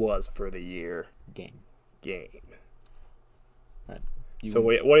was for the year. Game. So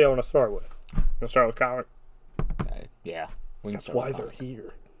what do you want to start with? You want to start with comic? Yeah. We can That's start why with they're comics.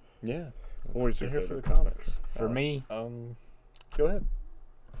 here. Yeah. What is We're your here for the favorite comic? comics. For me, Go ahead.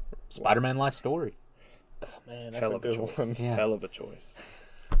 Spider-Man Life Story. Man, Hell of a choice. Yeah. Hell of a choice.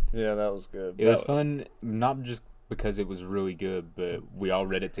 Yeah, that was good. It was fun, not just because it was really good, but we all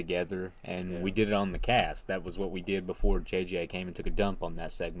read it together, and we did it on the cast. That was what we did before JJ came and took a dump on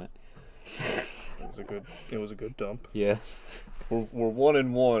that segment. It was a good dump. Yeah. We're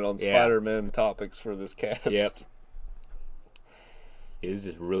 1-1 on Yeah. Spider-Man topics for this cast. Yep. It was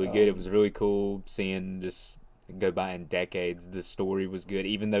just really good. It was really cool seeing this go by in decades. The story was good,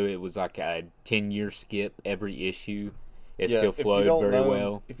 even though it was like a 10-year skip every issue. It Yeah, still if you flowed don't very know-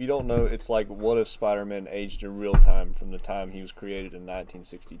 well. If you don't know, it's like what if Spider-Man aged in real time from the time he was created in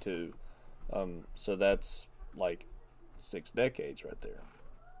 1962. So that's like 6 decades right there.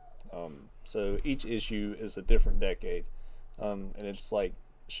 So each issue is a different decade, and it's like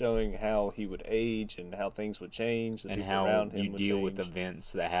showing how he would age and how things would change, the And people how around him you would deal with change.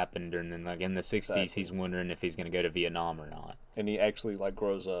 events that happened during in the 60s. Exactly. He's wondering if he's going to go to Vietnam or not. And he actually like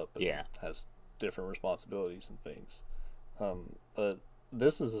grows up and Yeah. has different responsibilities and things. But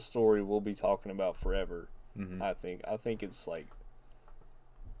this is a story we'll be talking about forever. Mhm. I think it's like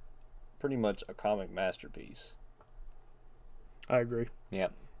pretty much a comic masterpiece. I agree.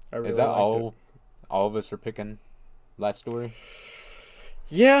 Yep. I really Is that liked all? All of us are picking Life Story. it.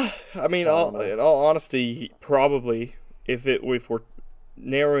 Yeah, I mean, Probably. in all honesty, probably if we're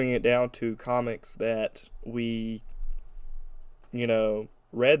narrowing it down to comics that we,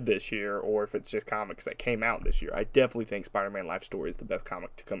 read this year, or if it's just comics that came out this year, I definitely think Spider-Man Life Story is the best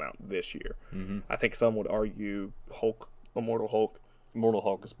comic to come out this year. Mm-hmm. I think some would argue Immortal Hulk. Immortal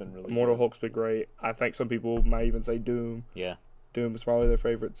Hulk has been really Immortal good. Hulk's been great. I think some people might even say Doom. Yeah. Doom is probably their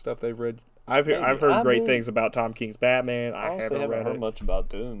favorite stuff they've read. I've Maybe. heard I great really- things about Tom King's Batman. I honestly haven't read heard it. much about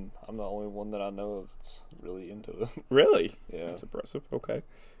Doom. I'm the only one that I know of that's really into it. Really? Yeah. That's impressive. Okay.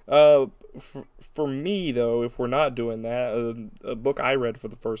 For me though, if we're not doing that, a book I read for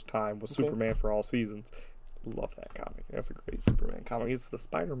the first time was Okay. Superman for All Seasons. Love that comic. That's a great Superman comic. It's the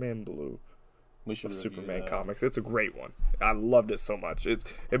Spider-Man Blue. We should of review Superman that. comics. It's a great one. I loved it so much. It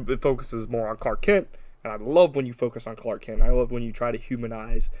focuses more on Clark Kent, and I love when you focus on Clark Kent. I love when you try to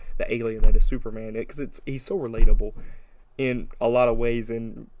humanize the alien that is Superman, because he's so relatable in a lot of ways,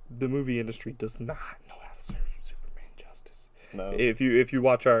 and the movie industry does not know how to serve Superman justice. No. If you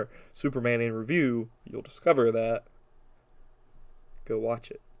watch our Superman in review, you'll discover that. Go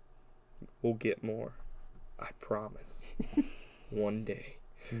watch it. We'll get more. I promise. One day.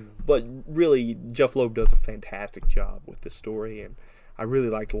 But really, Jeff Loeb does a fantastic job with this story, and I really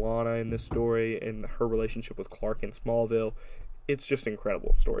liked Lana in this story and her relationship with Clark in Smallville. It's just an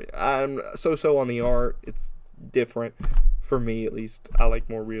incredible story. I'm so on the art. It's different for me, at least. I like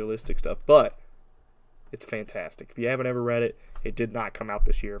more realistic stuff, but it's fantastic. If you haven't ever read it, it did not come out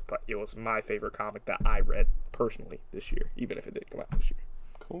this year, but it was my favorite comic that I read personally this year, even if it did come out this year.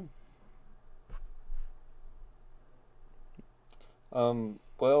 Cool.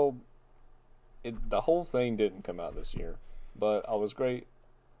 Well, the whole thing didn't come out this year, but I was very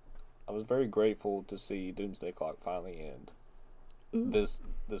grateful to see Doomsday Clock finally end this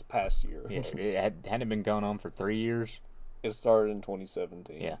past year. Yeah, hadn't it been going on for 3 years? It started in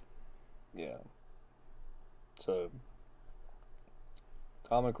 2017. Yeah. Yeah. So,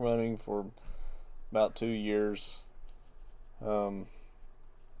 comic running for about 2 years.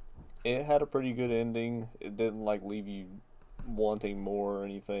 It had a pretty good ending. It didn't leave you wanting more or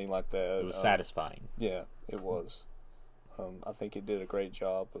anything like that. It was satisfying. Yeah, it was. I think it did a great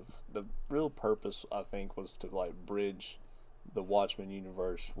job of the real purpose. I think was to bridge the Watchmen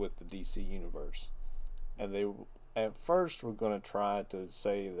universe with the DC universe, and they at first were going to try to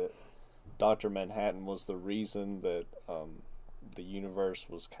say that Dr. Manhattan was the reason that the universe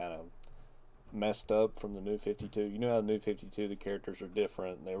was kind of messed up from the New 52. You know how the New 52 the characters are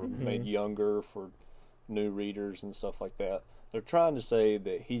different. They were made younger for new readers and stuff like that. They're trying to say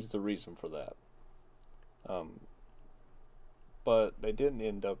that he's the reason for that. But they didn't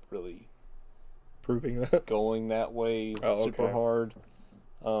end up really Proving that. going that way super okay. hard.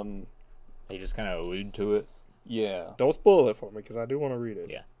 They just kind of allude to it. Yeah. Don't spoil it for me, because I do want to read it.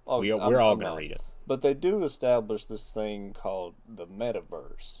 Yeah. Oh, we're I'm all going not. to read it. But they do establish this thing called the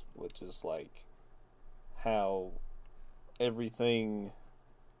metaverse, which is how everything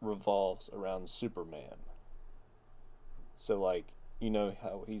revolves around Superman. So, you know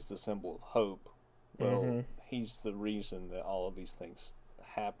how he's the symbol of hope. Well, he's the reason that all of these things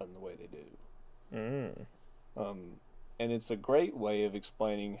happen the way they do. And it's a great way of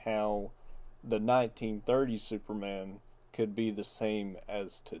explaining how the 1930s Superman could be the same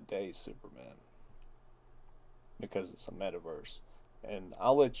as today's Superman, because it's a metaverse. And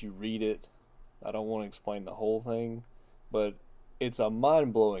I'll let you read it. I don't want to explain the whole thing, but it's a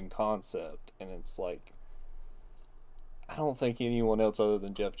mind-blowing concept, and it's I don't think anyone else other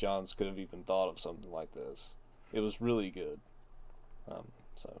than Jeff Johns could have even thought of something like this. It was really good.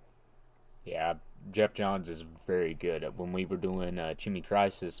 Yeah, Jeff Johns is very good. When we were doing Chimney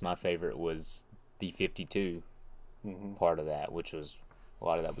Crisis, my favorite was the 52 part of that, which was a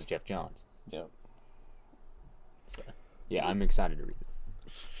lot of that was Jeff Johns. Yeah. So, yeah, I'm excited to read it.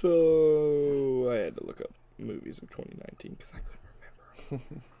 So I had to look up movies of 2019 because I couldn't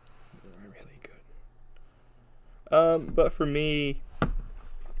remember. They were really good. But for me,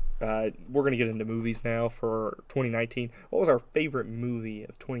 we're gonna get into movies now for 2019. What was our favorite movie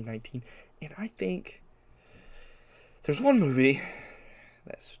of 2019? And I think there's one movie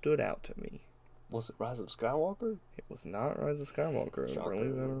that stood out to me. Was it Rise of Skywalker? It was not Rise of Skywalker. Shocker.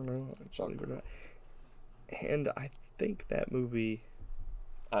 Believe it or not. Shocker. Believe it or not. And I think that movie.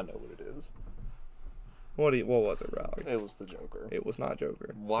 I know what it is. What was it, Raleigh? It was the Joker. It was not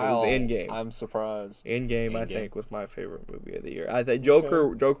Joker. Wow. It was Endgame. I'm surprised. Endgame, I Endgame. think, was my favorite movie of the year. I think Joker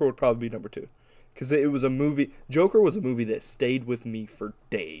would probably be number 2. Because it was a movie. Joker was a movie that stayed with me for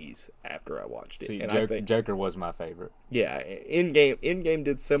days after I watched it. See, and I think, Joker was my favorite. yeah, Endgame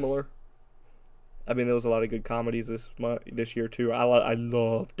did similar. I mean, there was a lot of good comedies this year too. I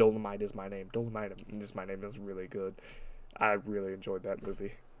love Dolomite Is My Name. Dolomite Is My Name is really good. I really enjoyed that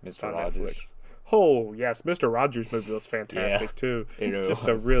movie. It's Mr. on Rogers. Netflix. Oh yes, Mr. Rogers movie was fantastic too. It Just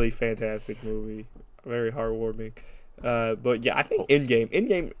a was. really fantastic movie. Very heartwarming. But yeah, I think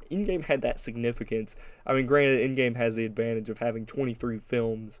Endgame had that significance. I mean, granted, Endgame has the advantage of having 23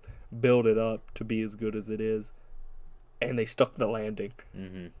 films build it up to be as good as it is, and they stuck the landing,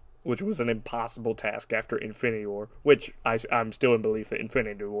 which was an impossible task after Infinity War. Which I'm still in belief that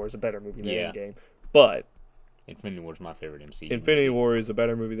Infinity War is a better movie than Yeah. Endgame, but Infinity War is my favorite MCU. Infinity War is a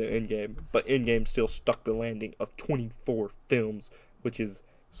better movie than Endgame, but Endgame still stuck the landing of 24 films, which is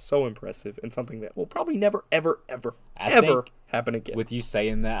so impressive and something that will probably never, ever, ever, I ever think happen again. With you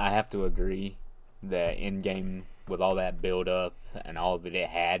saying that, I have to agree. the Endgame with all that build up and all that it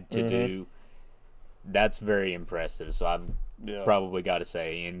had to do, that's very impressive. So I've probably got to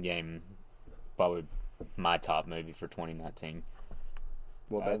say Endgame, probably my top movie for 2019.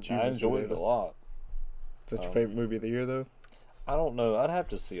 What about you? I Mr. enjoyed it a Davis? lot. Is that your favorite movie of the year, though? I don't know. I'd have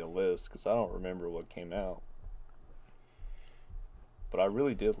to see a list because I don't remember what came out. But I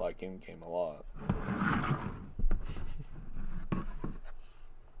really did like Endgame a lot.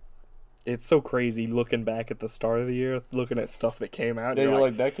 It's so crazy looking back at the start of the year, looking at stuff that came out. Yeah, you're you're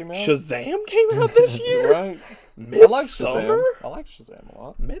like, that came out? Shazam came out this year? Right? I like Midsummer? Shazam. I like Shazam a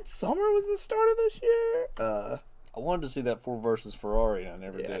lot. Midsummer was the start of this year? I wanted to see that Ford versus Ferrari, and I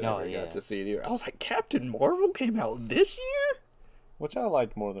never Yeah, I did. never yeah. got to see it either. I was like, Captain Marvel came out this year? Which I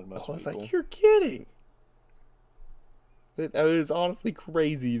liked more than most I was people. like, you're kidding. It was honestly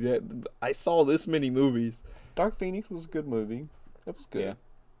crazy that I saw this many movies. Dark Phoenix was a good movie. It was good. Yeah.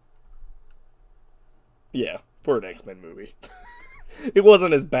 Yeah, for an X-Men movie. It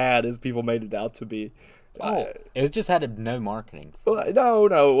wasn't as bad as people made it out to be. It just had no marketing. No,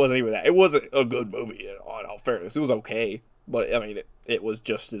 it wasn't even that. It wasn't a good movie, in all fairness. It was okay. But, I mean, it was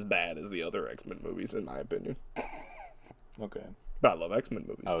just as bad as the other X-Men movies, in my opinion. Okay. But I love X-Men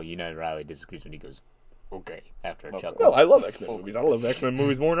movies. Oh, you know Riley disagrees when he goes, okay, after a chuckle. No, I love X-Men movies. I love X-Men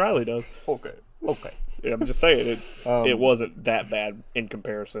movies more than Riley does. Okay. Okay. Yeah, I'm just saying, it Um, wasn't that bad in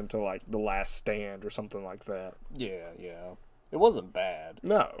comparison to, like, The Last Stand or something like that. Yeah. It wasn't bad.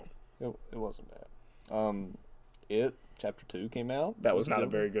 No, It wasn't bad. It Chapter 2 came out. that was a not a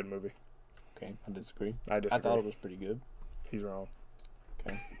good very one. good movie. Okay, I disagree. I I disagree. thought it was pretty good. He's wrong.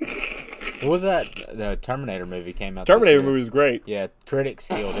 Okay. What was that? The Terminator movie came out. this Terminator year. movie was great. Yeah, critics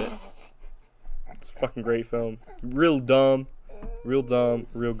killed it. It's a fucking great film. Real dumb, real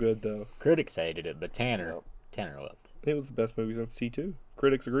good, though. Critics hated it, but Tanner loved it. It was the best movie since C2.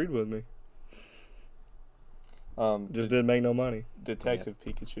 Critics agreed with me. Just didn't make no money. Detective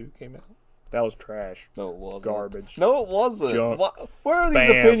Pikachu came out. That was trash. No, it wasn't. Garbage. No, it wasn't. Junk. Where are these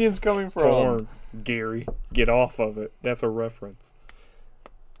Spam. opinions coming from? Porn. Gary, get off of it. That's a reference.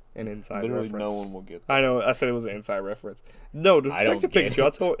 An inside Literally, reference. no one will get that. I know. I said it was an inside reference. No, I don't Detective get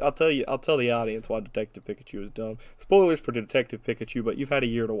Pikachu. it. I'll tell the audience why Detective Pikachu is dumb. Spoilers for Detective Pikachu, but you've had a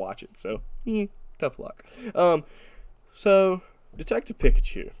year to watch it, so tough luck. So Detective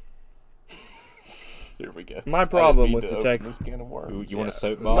Pikachu. Here we go. My I didn't problem mean with to open Detective. this can of worms. Ooh, you want a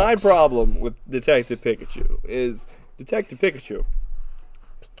My soapbox? problem with Detective Pikachu is Detective Pikachu.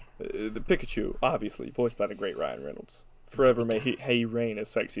 The Pikachu, obviously, voiced by the great Ryan Reynolds. Forever may he reign as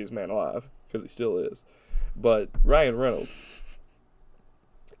sexiest man alive, because he still is. But Ryan Reynolds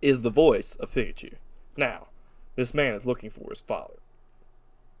is the voice of Pikachu. Now, this man is looking for his father.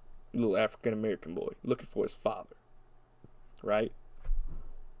 Little African-American boy, looking for his father. Right?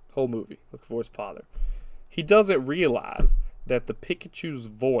 Whole movie, looking for his father. He doesn't realize that the Pikachu's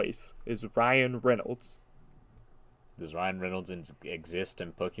voice is Ryan Reynolds. Does Ryan Reynolds exist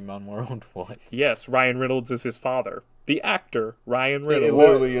in Pokemon World? What? Yes, Ryan Reynolds is his father. The actor, Ryan It Reynolds,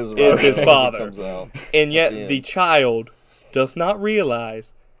 literally is, is his as it father. comes out. and yet Yeah. the child does not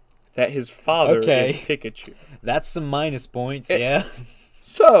realize that his father Okay. is Pikachu. That's some minus points, yeah.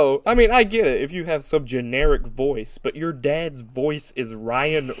 So, I mean, I get it if you have some generic voice, but your dad's voice is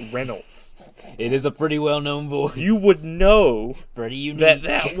Ryan Reynolds. It is a pretty well-known voice. You would know pretty unique.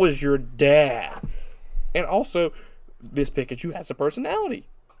 that was your dad. And also, this Pikachu has a personality.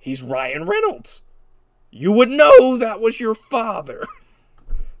 He's Ryan Reynolds. You would know that was your father.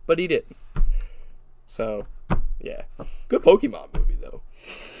 But he didn't. So, yeah. Good Pokemon movie, though.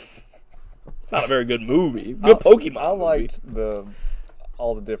 Not a very good movie. Good Pokemon I movie. liked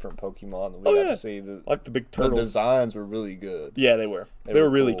all the different Pokemon that we got yeah. to see. The Like the big the turtles. designs were really good. Yeah, they were. They They were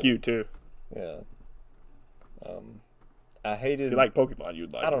were really cool. cute, too. Yeah. I hated. If you like Pokemon,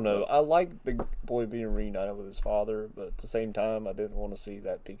 you'd like I don't it, know. I liked the boy being reunited with his father, but at the same time, I didn't want to see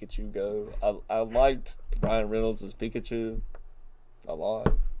that Pikachu go. I liked Ryan Reynolds as Pikachu a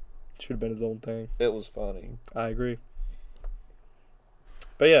lot. Should have been his own thing. It was funny. I agree.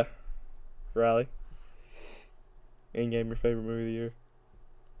 But yeah, Riley. Endgame, your favorite movie of the year?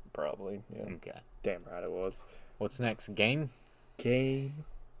 Probably. Yeah. Okay. Damn right it was. What's next? Game? Game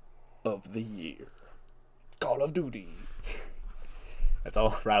of the year. Call of Duty. That's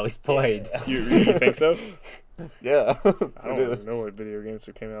all Riley's played. You think so? Yeah. I don't even know what video games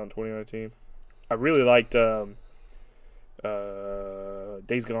that came out in 2019. I really liked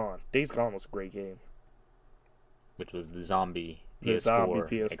Days Gone. Days Gone was a great game. Which was the zombie The PS4 zombie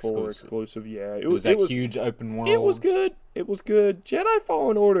PS4 exclusive. exclusive. Yeah, It was that huge open world. It was good. It was good. Jedi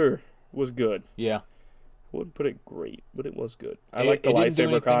Fallen Order was good. Yeah. I wouldn't put it great, but it was good. I It- like the it didn't do lightsaber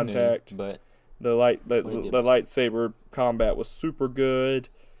anything new, contact. but The difference. lightsaber combat was super good.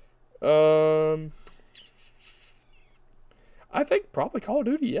 I think probably Call of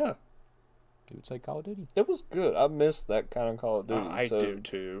Duty. Yeah, You would say Call of Duty. It was good. I missed that kind of Call of Duty. I so do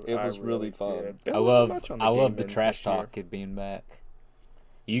too. It was really fun. did. There I wasn't love much on I love game the then trash this year. talk it being back.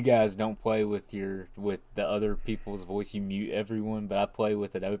 You guys don't play with the other people's voice. You mute everyone, but I play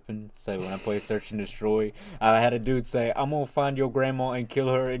with it open. So when I play Search and Destroy, I had a dude say, "I'm gonna find your grandma and kill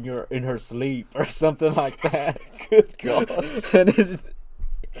her in her sleep" or something like that. Good God. And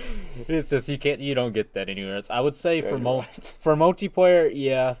it's just you don't get that anywhere else. I would say for for multiplayer,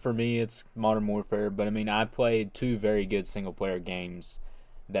 yeah, for me it's Modern Warfare. But I mean, I played 2 very good single player games,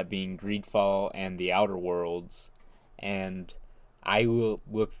 that being Greedfall and The Outer Worlds, and I will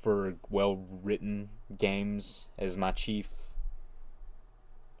look for well-written games as my chief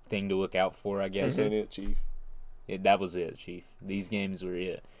thing to look out for, I guess. Isn't it, Chief? That was it, Chief. These games were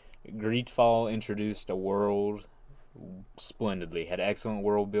it. Greedfall introduced a world splendidly. Had excellent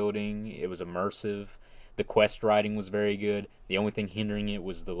world building. It was immersive. The quest writing was very good. The only thing hindering it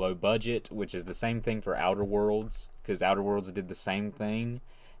was the low budget, which is the same thing for Outer Worlds, because Outer Worlds did the same thing.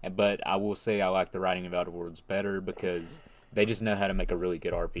 But I will say I like the writing of Outer Worlds better because they just know how to make a really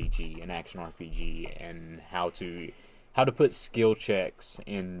good RPG, an action RPG, and how to put skill checks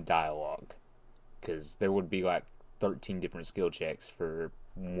in dialogue. Because there would be like 13 different skill checks for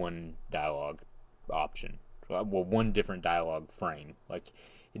one dialogue option. Well, one different dialogue frame. Like,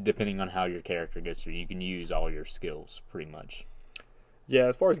 depending on how your character gets through, you can use all your skills, pretty much. Yeah,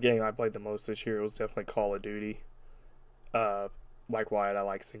 as far as game I played the most this year, it was definitely Call of Duty. Like Wyatt, I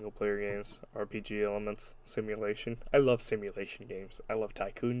like single-player games, RPG elements, simulation. I love simulation games. I love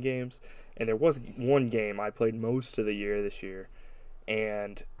tycoon games. And there was one game I played most of the year this year,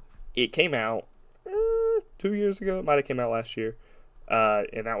 and it came out 2 years ago. It might have came out last year,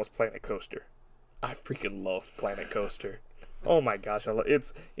 and that was Planet Coaster. I freaking love Planet Coaster. Oh my gosh,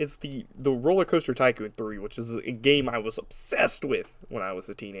 it's the Roller Coaster Tycoon 3, which is a game I was obsessed with when I was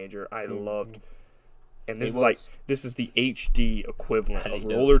a teenager. I loved. And this is the HD equivalent of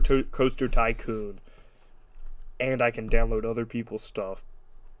Roller Coaster Tycoon. And I can download other people's stuff,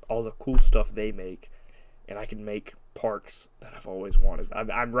 all the cool stuff they make, and I can make parks that I've always wanted.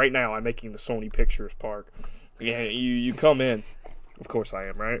 I'm right now I'm making the Sony Pictures park. Yeah, you come in. Of course I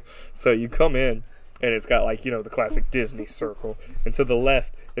am, right? So you come in, and it's got, like, the classic Disney circle. And to the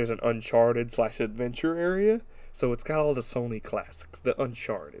left, there's an Uncharted/adventure area. So it's got all the Sony classics, the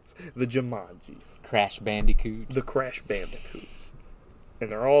Uncharteds, the Jumanjis, Crash Bandicoot. the Crash Bandicoots.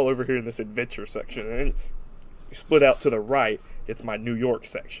 And they're all over here in this adventure section. And then you split out to the right, it's my New York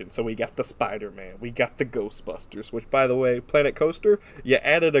section. So we got the Spider-Man, we got the Ghostbusters, which, by the way, Planet Coaster, you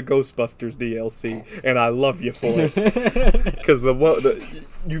added a Ghostbusters DLC, and I love you for it. Because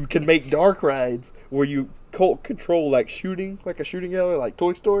you can make dark rides where you control, like, a shooting gallery, like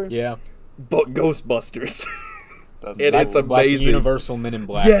Toy Story, Yeah. but Ghostbusters. That's It's Like the amazing. Universal Men in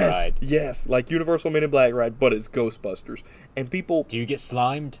Black yes, ride. yes, like Universal Men in Black ride, but it's Ghostbusters. And people Do you get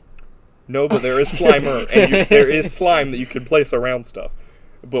slimed? know, but there is Slimer, and there is slime that you can place around stuff.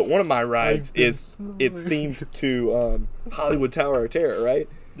 But one of my rides it's themed to Hollywood Tower of Terror, right?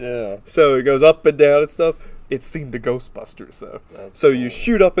 Yeah. So it goes up and down and stuff. It's themed to Ghostbusters, though. That's So cool. you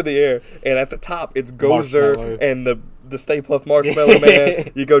shoot up in the air, and at the top it's Gozer Marshmallow. and the Stay Puft Marshmallow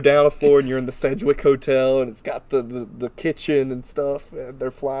Man. You go down a floor, and you're in the Sedgwick Hotel, and it's got the kitchen and stuff. And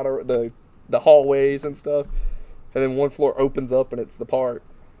they're flying over the hallways and stuff. And then one floor opens up, and it's the park.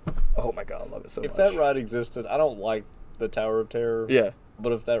 Oh my god, I love it so much. If that ride existed, I don't like the Tower of Terror. Yeah.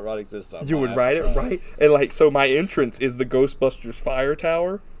 But if that ride existed, You would ride it, right? And, like, so my entrance is the Ghostbusters Fire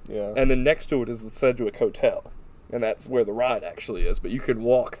Tower. Yeah. And then next to it is the Sedgwick Hotel. And that's where the ride actually is. But you can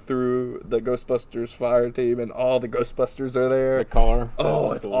walk through the Ghostbusters fire team, and all the Ghostbusters are there. The car. Oh,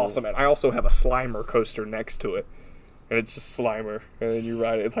 That's it's cool. awesome. And I also have a Slimer coaster next to it. And it's just Slimer. And then you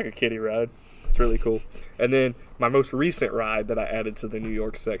ride it. It's like a kiddie ride. It's really cool. And then my most recent ride that I added to the New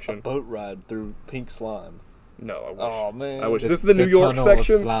York section. Boat ride through pink slime. No, I wish. Oh, man. I wish. This is the New York tunnel of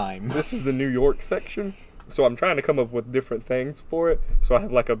section. slime. This is the New York section. So I'm trying to come up with different things for it. So I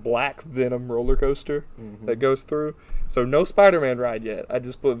have like a black Venom roller coaster that goes through. So no Spider-Man ride yet. I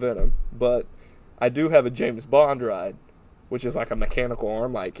just put Venom. But I do have a James Bond ride, which is like a mechanical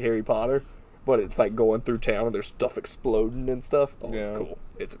arm like Harry Potter. But it's like going through town and there's stuff exploding and stuff. Oh, it's Yeah. cool.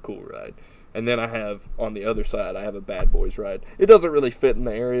 It's a cool ride. And then I have, on the other side, I have a Bad Boys ride. It doesn't really fit in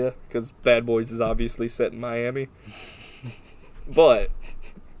the area because Bad Boys is obviously set in Miami. But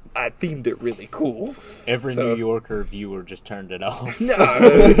I themed it really cool. Every So- New Yorker viewer just turned it off. No,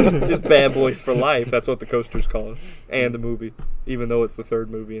 it's Bad Boys for Life. That's what the coaster's called, and the movie. Even though it's the third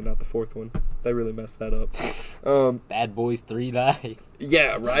movie and not the fourth one, they really messed that up. Bad Boys 3 Life.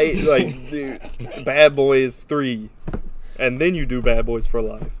 Yeah, right. Like, dude, Bad Boys 3, and then you do Bad Boys for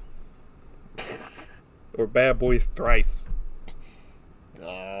Life, or Bad Boys Thrice.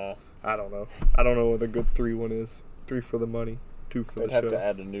 I don't know. I don't know what the good 3 one is. 3 for the money, 2 for They'd the have show. to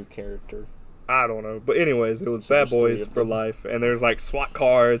add a new character. I don't know. But anyways, it was So Bad there's 3 Boys of for them. Life, and there's like SWAT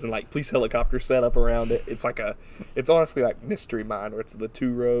cars and like police helicopters set up around it. It's like it's honestly like Mystery Mine, where it's the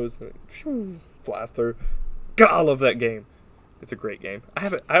 2 rows and it flies through. God, I love that game. It's a great game. I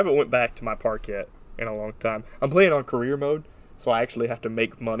haven't went back to my park yet in a long time. I'm playing on career mode, so I actually have to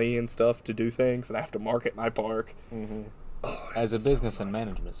make money and stuff to do things, and I have to market my park. Mm-hmm. As a business and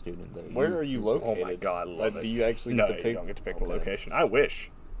management student, though. Where are you located? Oh my God, I love Like, it. do you actually No, get to you pick? don't get to pick the Okay. location. I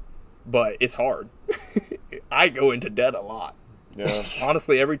wish, but it's hard. I go into debt a lot. Yeah.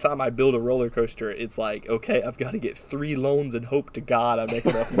 Honestly, every time I build a roller coaster, it's like, okay, I've got to get 3 loans and hope to God I make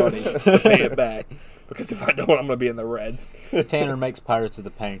enough money to pay it back. Because if I don't, I'm going to be in the red. Tanner makes Pirates of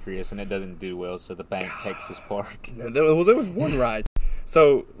the Pancreas, and it doesn't do well, so the bank takes his park. There was one ride.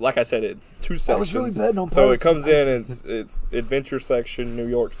 So, like I said, it's 2 sections. was really betting on so it Pirates of comes in, and it's adventure section, New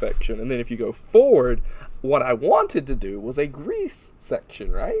York section, and then if you go forward, what I wanted to do was a Greece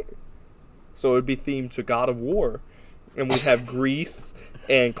section, right? So it would be themed to God of War, and we'd have Greece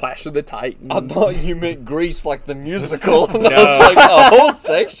and Clash of the Titans. I thought you meant Grease like the musical. And No. I was like, a whole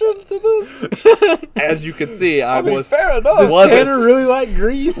section to this? As you can see, I I mean, was fair enough. Does wasn't- Tanner really like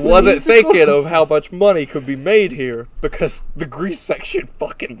Grease? the wasn't musical? thinking of how much money could be made here because the Grease section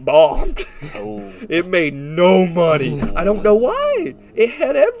fucking bombed. Oh. It made no money. I don't know why. It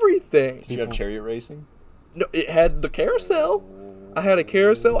had everything. Did you have chariot racing? No, it had the carousel. I had a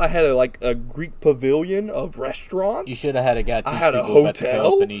carousel. I had a Greek pavilion of restaurants. You should have had a guy teach I had a people about the hotel.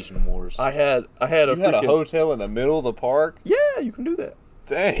 Peloponnesian Wars. I had a You had a freaking- hotel in the middle of the park? Yeah, you can do that.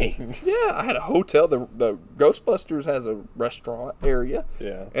 Dang. Yeah, I had a hotel. The Ghostbusters has a restaurant area.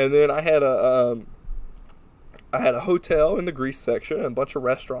 Yeah. And then I had a hotel in the Greece section, and a bunch of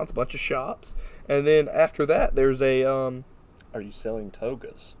restaurants, a bunch of shops, and then after that, there's a Are you selling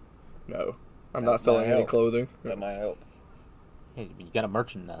togas? no, I'm That not selling might any help. clothing. That might help. Hey, you got to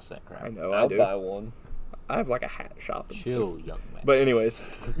merchandise that crap. I know, I I'll do. buy one. I have like a hat shop and Chill, stuff. young man. But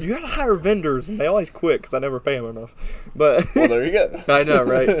anyways, you gotta hire vendors, and they always quit because I never pay them enough. But Well, there you go. I know,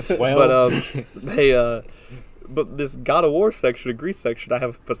 right? Well- but but this God of War section, the Greece section, I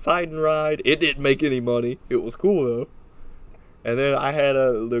have a Poseidon ride. It didn't make any money. It was cool though. And then I had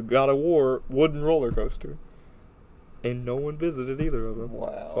the God of War wooden roller coaster, and no one visited either of them.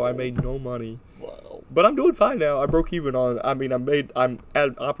 Wow. So I made no money. Wow. But I'm doing fine now. I broke even on. I mean, I'm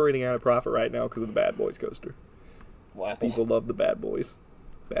operating at a profit right now because of the Bad Boys coaster. Wow. People love the Bad Boys.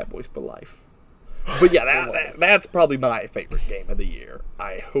 Bad Boys for life. But yeah, that's probably my favorite game of the year.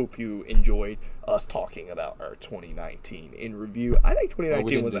 I hope you enjoyed us talking about our 2019 in review. I think 2019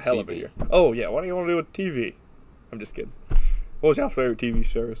 didn't was do a hell of a TV. year. Oh yeah, what do you want to do with TV? I'm just kidding. What was your favorite TV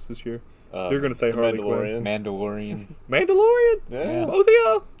shows this year? You're gonna say The Harley Quinn. Mandalorian. Mandalorian. Mandalorian? Yeah. Both of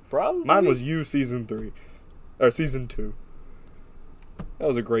y'all? Probably. Mine was You season 3. Or season 2. That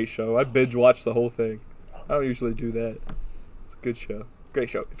was a great show. I binge watched the whole thing. I don't usually do that. It's a good show. Great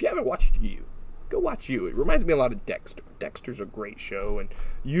show. If you haven't watched You, go watch You. It reminds me a lot of Dexter. Dexter's a great show, and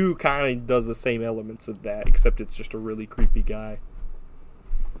You kind of does the same elements of that, except it's just a really creepy guy.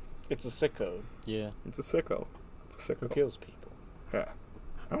 It's a sicko Yeah. It's a sicko. It's a who sicko. kills people. Yeah.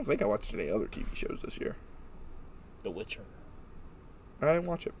 I don't think I watched any other TV shows this year. The Witcher. I didn't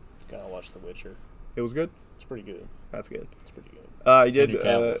watch it. Gotta watch The Witcher. It was good. It's pretty good. That's good. It's pretty good. I did. Henry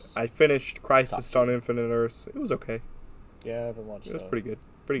Cavill's I finished Crisis top on Infinite Earths. It was okay. Yeah, I haven't watched It was that. pretty good.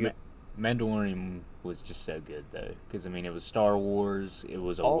 Pretty good. Mandalorian was just so good though, because I mean it was Star Wars. It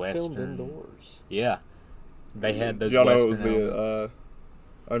was a All western. filmed indoors. Yeah, they had those Did y'all know western it was the elements.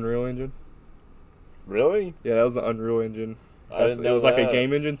 Unreal Engine? Really? Yeah, that was the Unreal Engine. I didn't It know was like a that.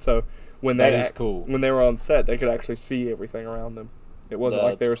 game engine, so when That they is cool. when they were on set, they could actually see everything around them. It wasn't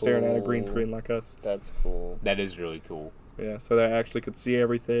like they were That's staring at a green cool. screen like us. That's cool. That is really cool. Yeah, so they actually could see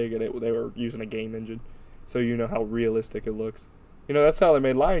everything, and they were using a game engine, so you know how realistic it looks. You know, that's how they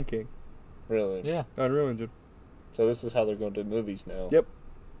made Lion King, Really? Yeah. Unreal Engine. So this is how they're going to do movies now. Yep.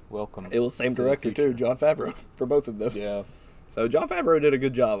 Welcome. It was the same to the director too, future. John Favreau, for both of those. Yeah. So John Favreau did a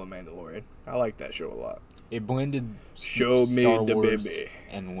good job on Mandalorian. I like that show a lot. It blended Show me Star the Wars baby.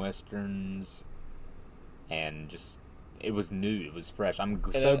 and westerns, and just it was new. It was fresh. I'm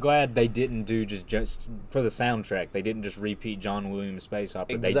so glad they didn't do just for the soundtrack. They didn't just repeat John Williams' Space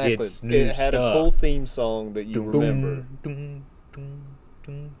Opera. Exactly. They did new It had stuff. a cool theme song that you remember. Can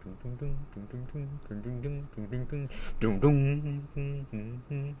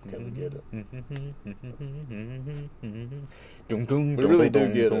we get it? We really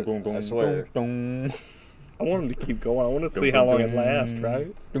do get it, I swear. I want him to keep going. I want to see how long it lasts,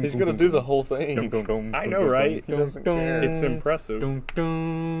 right? He's gonna do the whole thing. I know, right? He doesn't care. It's impressive.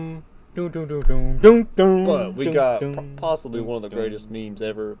 But we got possibly one of the greatest memes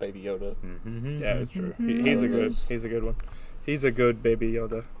ever, Baby Yoda. Yeah, it's true. He's a good one. He's a good Baby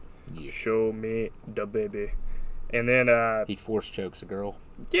Yoda. Yes. Show me the baby. And then, He force chokes a girl.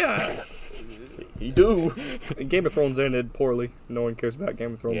 yeah, He do. Game of Thrones ended poorly. No one cares about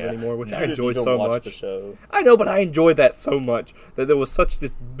Game of Thrones Yeah. anymore, which I You enjoy don't so watch the much. show. I know, but I enjoyed that so much that there was such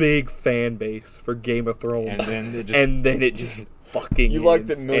this big fan base for Game of Thrones, And then it it just just fucking You like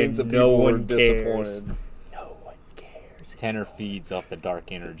that ends, millions and of people were cares. disappointed. No one cares. Tanner feeds off the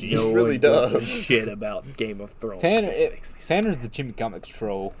dark energy. No really one gives a does. shit about Game of Thrones. Tanner, It makes me sad. Tanner's the Jimmy Comics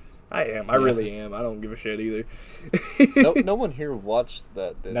troll. I am. I really am. I don't give a shit either. No one here watched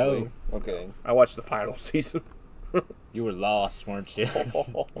that, did No. we? Okay. I watched the final season. You were lost, weren't you?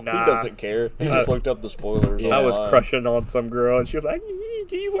 He doesn't care. He just looked up the spoilers. I was online. crushing on some girl, and she was like,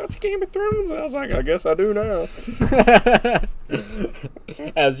 "Do you watch Game of Thrones?" I was like, "I guess I do now."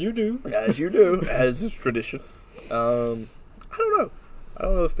 As you do. As you do, as is tradition. I don't know. I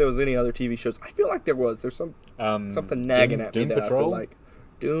don't know if there was any other TV shows. I feel like there was. There's something nagging at me Doom that I feel Patrol? like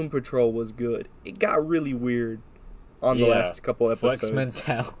Doom Patrol was good. It got really weird on the Yeah. last couple episodes. Flex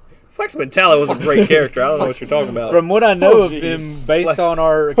Mental. Flex Mentala was a great character. I don't know what you're talking about. From what I know Oh, of him, jeez. based Flex. on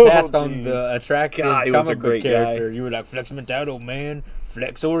our Oh, cast on jeez. the attractive God, he was a comic book great guy. character, you were like, Flex Mental, man.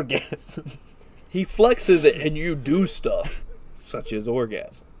 Flex orgasm. He flexes it and you do stuff, such as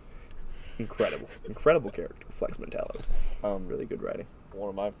orgasm. Incredible character. Flex Mentality. Really good writing. One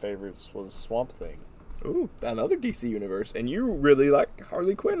of my favorites was Swamp Thing. Ooh, another DC universe, and you really like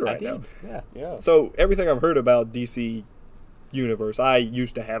Harley Quinn right now. Yeah. Yeah. So everything I've heard about DC universe, I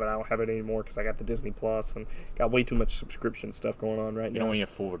used to have it. I don't have it anymore because I got the Disney Plus and got way too much subscription stuff going on right You now. can only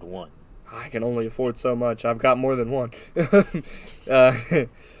afford one. I can only afford so much. I've got more than one.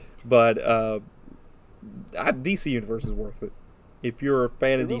 But DC universe is worth it. If you're a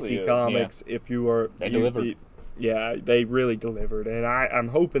fan of It really DC is, Comics, if you are, They delivered. Yeah, they really delivered, and I'm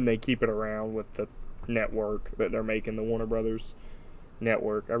hoping they keep it around with the network that they're making, the Warner Brothers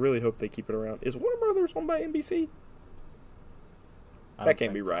network. I really hope they keep it around. Is Warner Brothers owned by NBC? I That don't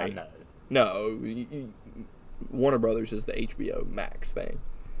can't be think so. right. No. No, Warner Brothers is the HBO Max thing.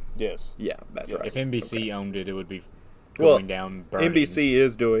 Yes. Yeah, that's Yeah. right. If NBC owned it, it would be Well, going down burning. NBC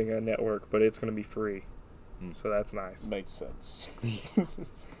is doing a network, but it's going to be free, so that's nice. Makes sense.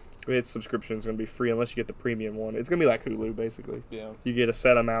 Its subscription is going to be free unless you get the premium one. It's going to be like Hulu, basically. Yeah. You get a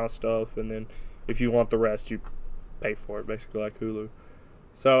set amount of stuff, and then if you want the rest, you pay for it, basically like Hulu.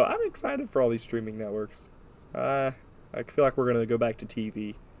 So I'm excited for all these streaming networks. I feel like we're going to go back to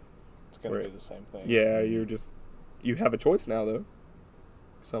TV. It's going to Right. be the same thing. Yeah, you have a choice now, though.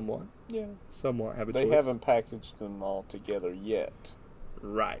 Somewhat have a They choice. haven't packaged them all together yet.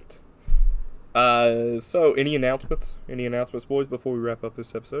 Right. So any announcements? Any announcements, boys, before we wrap up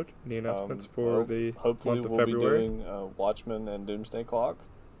this episode? Any announcements for Well, the hopefully month of we'll February? be doing Watchmen and Doomsday Clock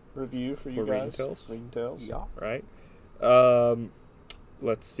review for you For Reading guys. Tales? Reading Tales. Yeah. Right.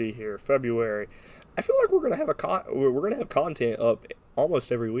 Let's see here. February. I feel like we're gonna have content up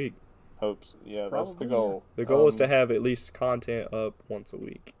almost every week. Hopes. Yeah, that's the Probably, goal. The goal is to Um, have at least content up once a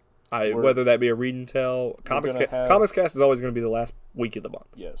week. We're- Whether that be a read and tell, Comics gonna have- Comics Cast is always going to be the last week of the month,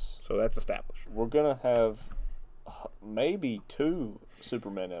 Yes. so that's established. We're going to have maybe 2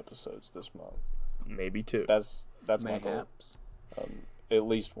 Superman episodes this month. Maybe two. That's my goal. Mayhaps. At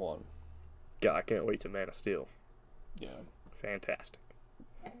least one. God, I can't wait to Man of Steel. Yeah. Fantastic.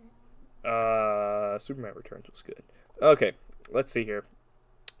 Superman Returns was good. Okay, let's see here.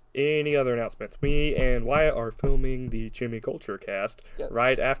 Any other announcements? Me and Wyatt are filming the Jimmy Culture Cast Yes.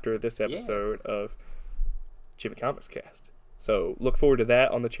 right after this episode of Jimmy Comics Cast. So look forward to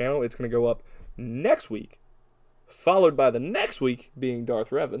that on the channel. It's going to go up next week, followed by the next week being Darth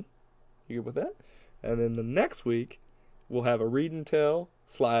Revan. You good with that? And then the next week, we'll have a read and tell /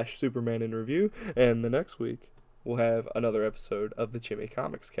 Superman in review. And the next week, we'll have another episode of the Jimmy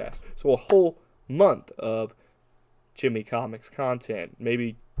Comics Cast. So a whole month of Jimmy Comics content.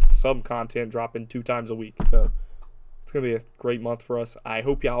 Maybe some content dropping 2 times a week. So it's going to be a great month for us. I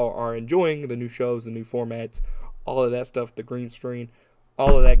hope y'all are enjoying the new shows, the new formats, all of that stuff, the green screen,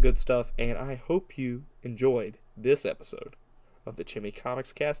 all of that good stuff. And I hope you enjoyed this episode of the Chimmy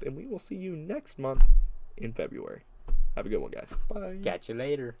Comics Cast, and we will see you next month in February. Have a good one, guys. Bye. Catch you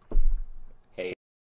later.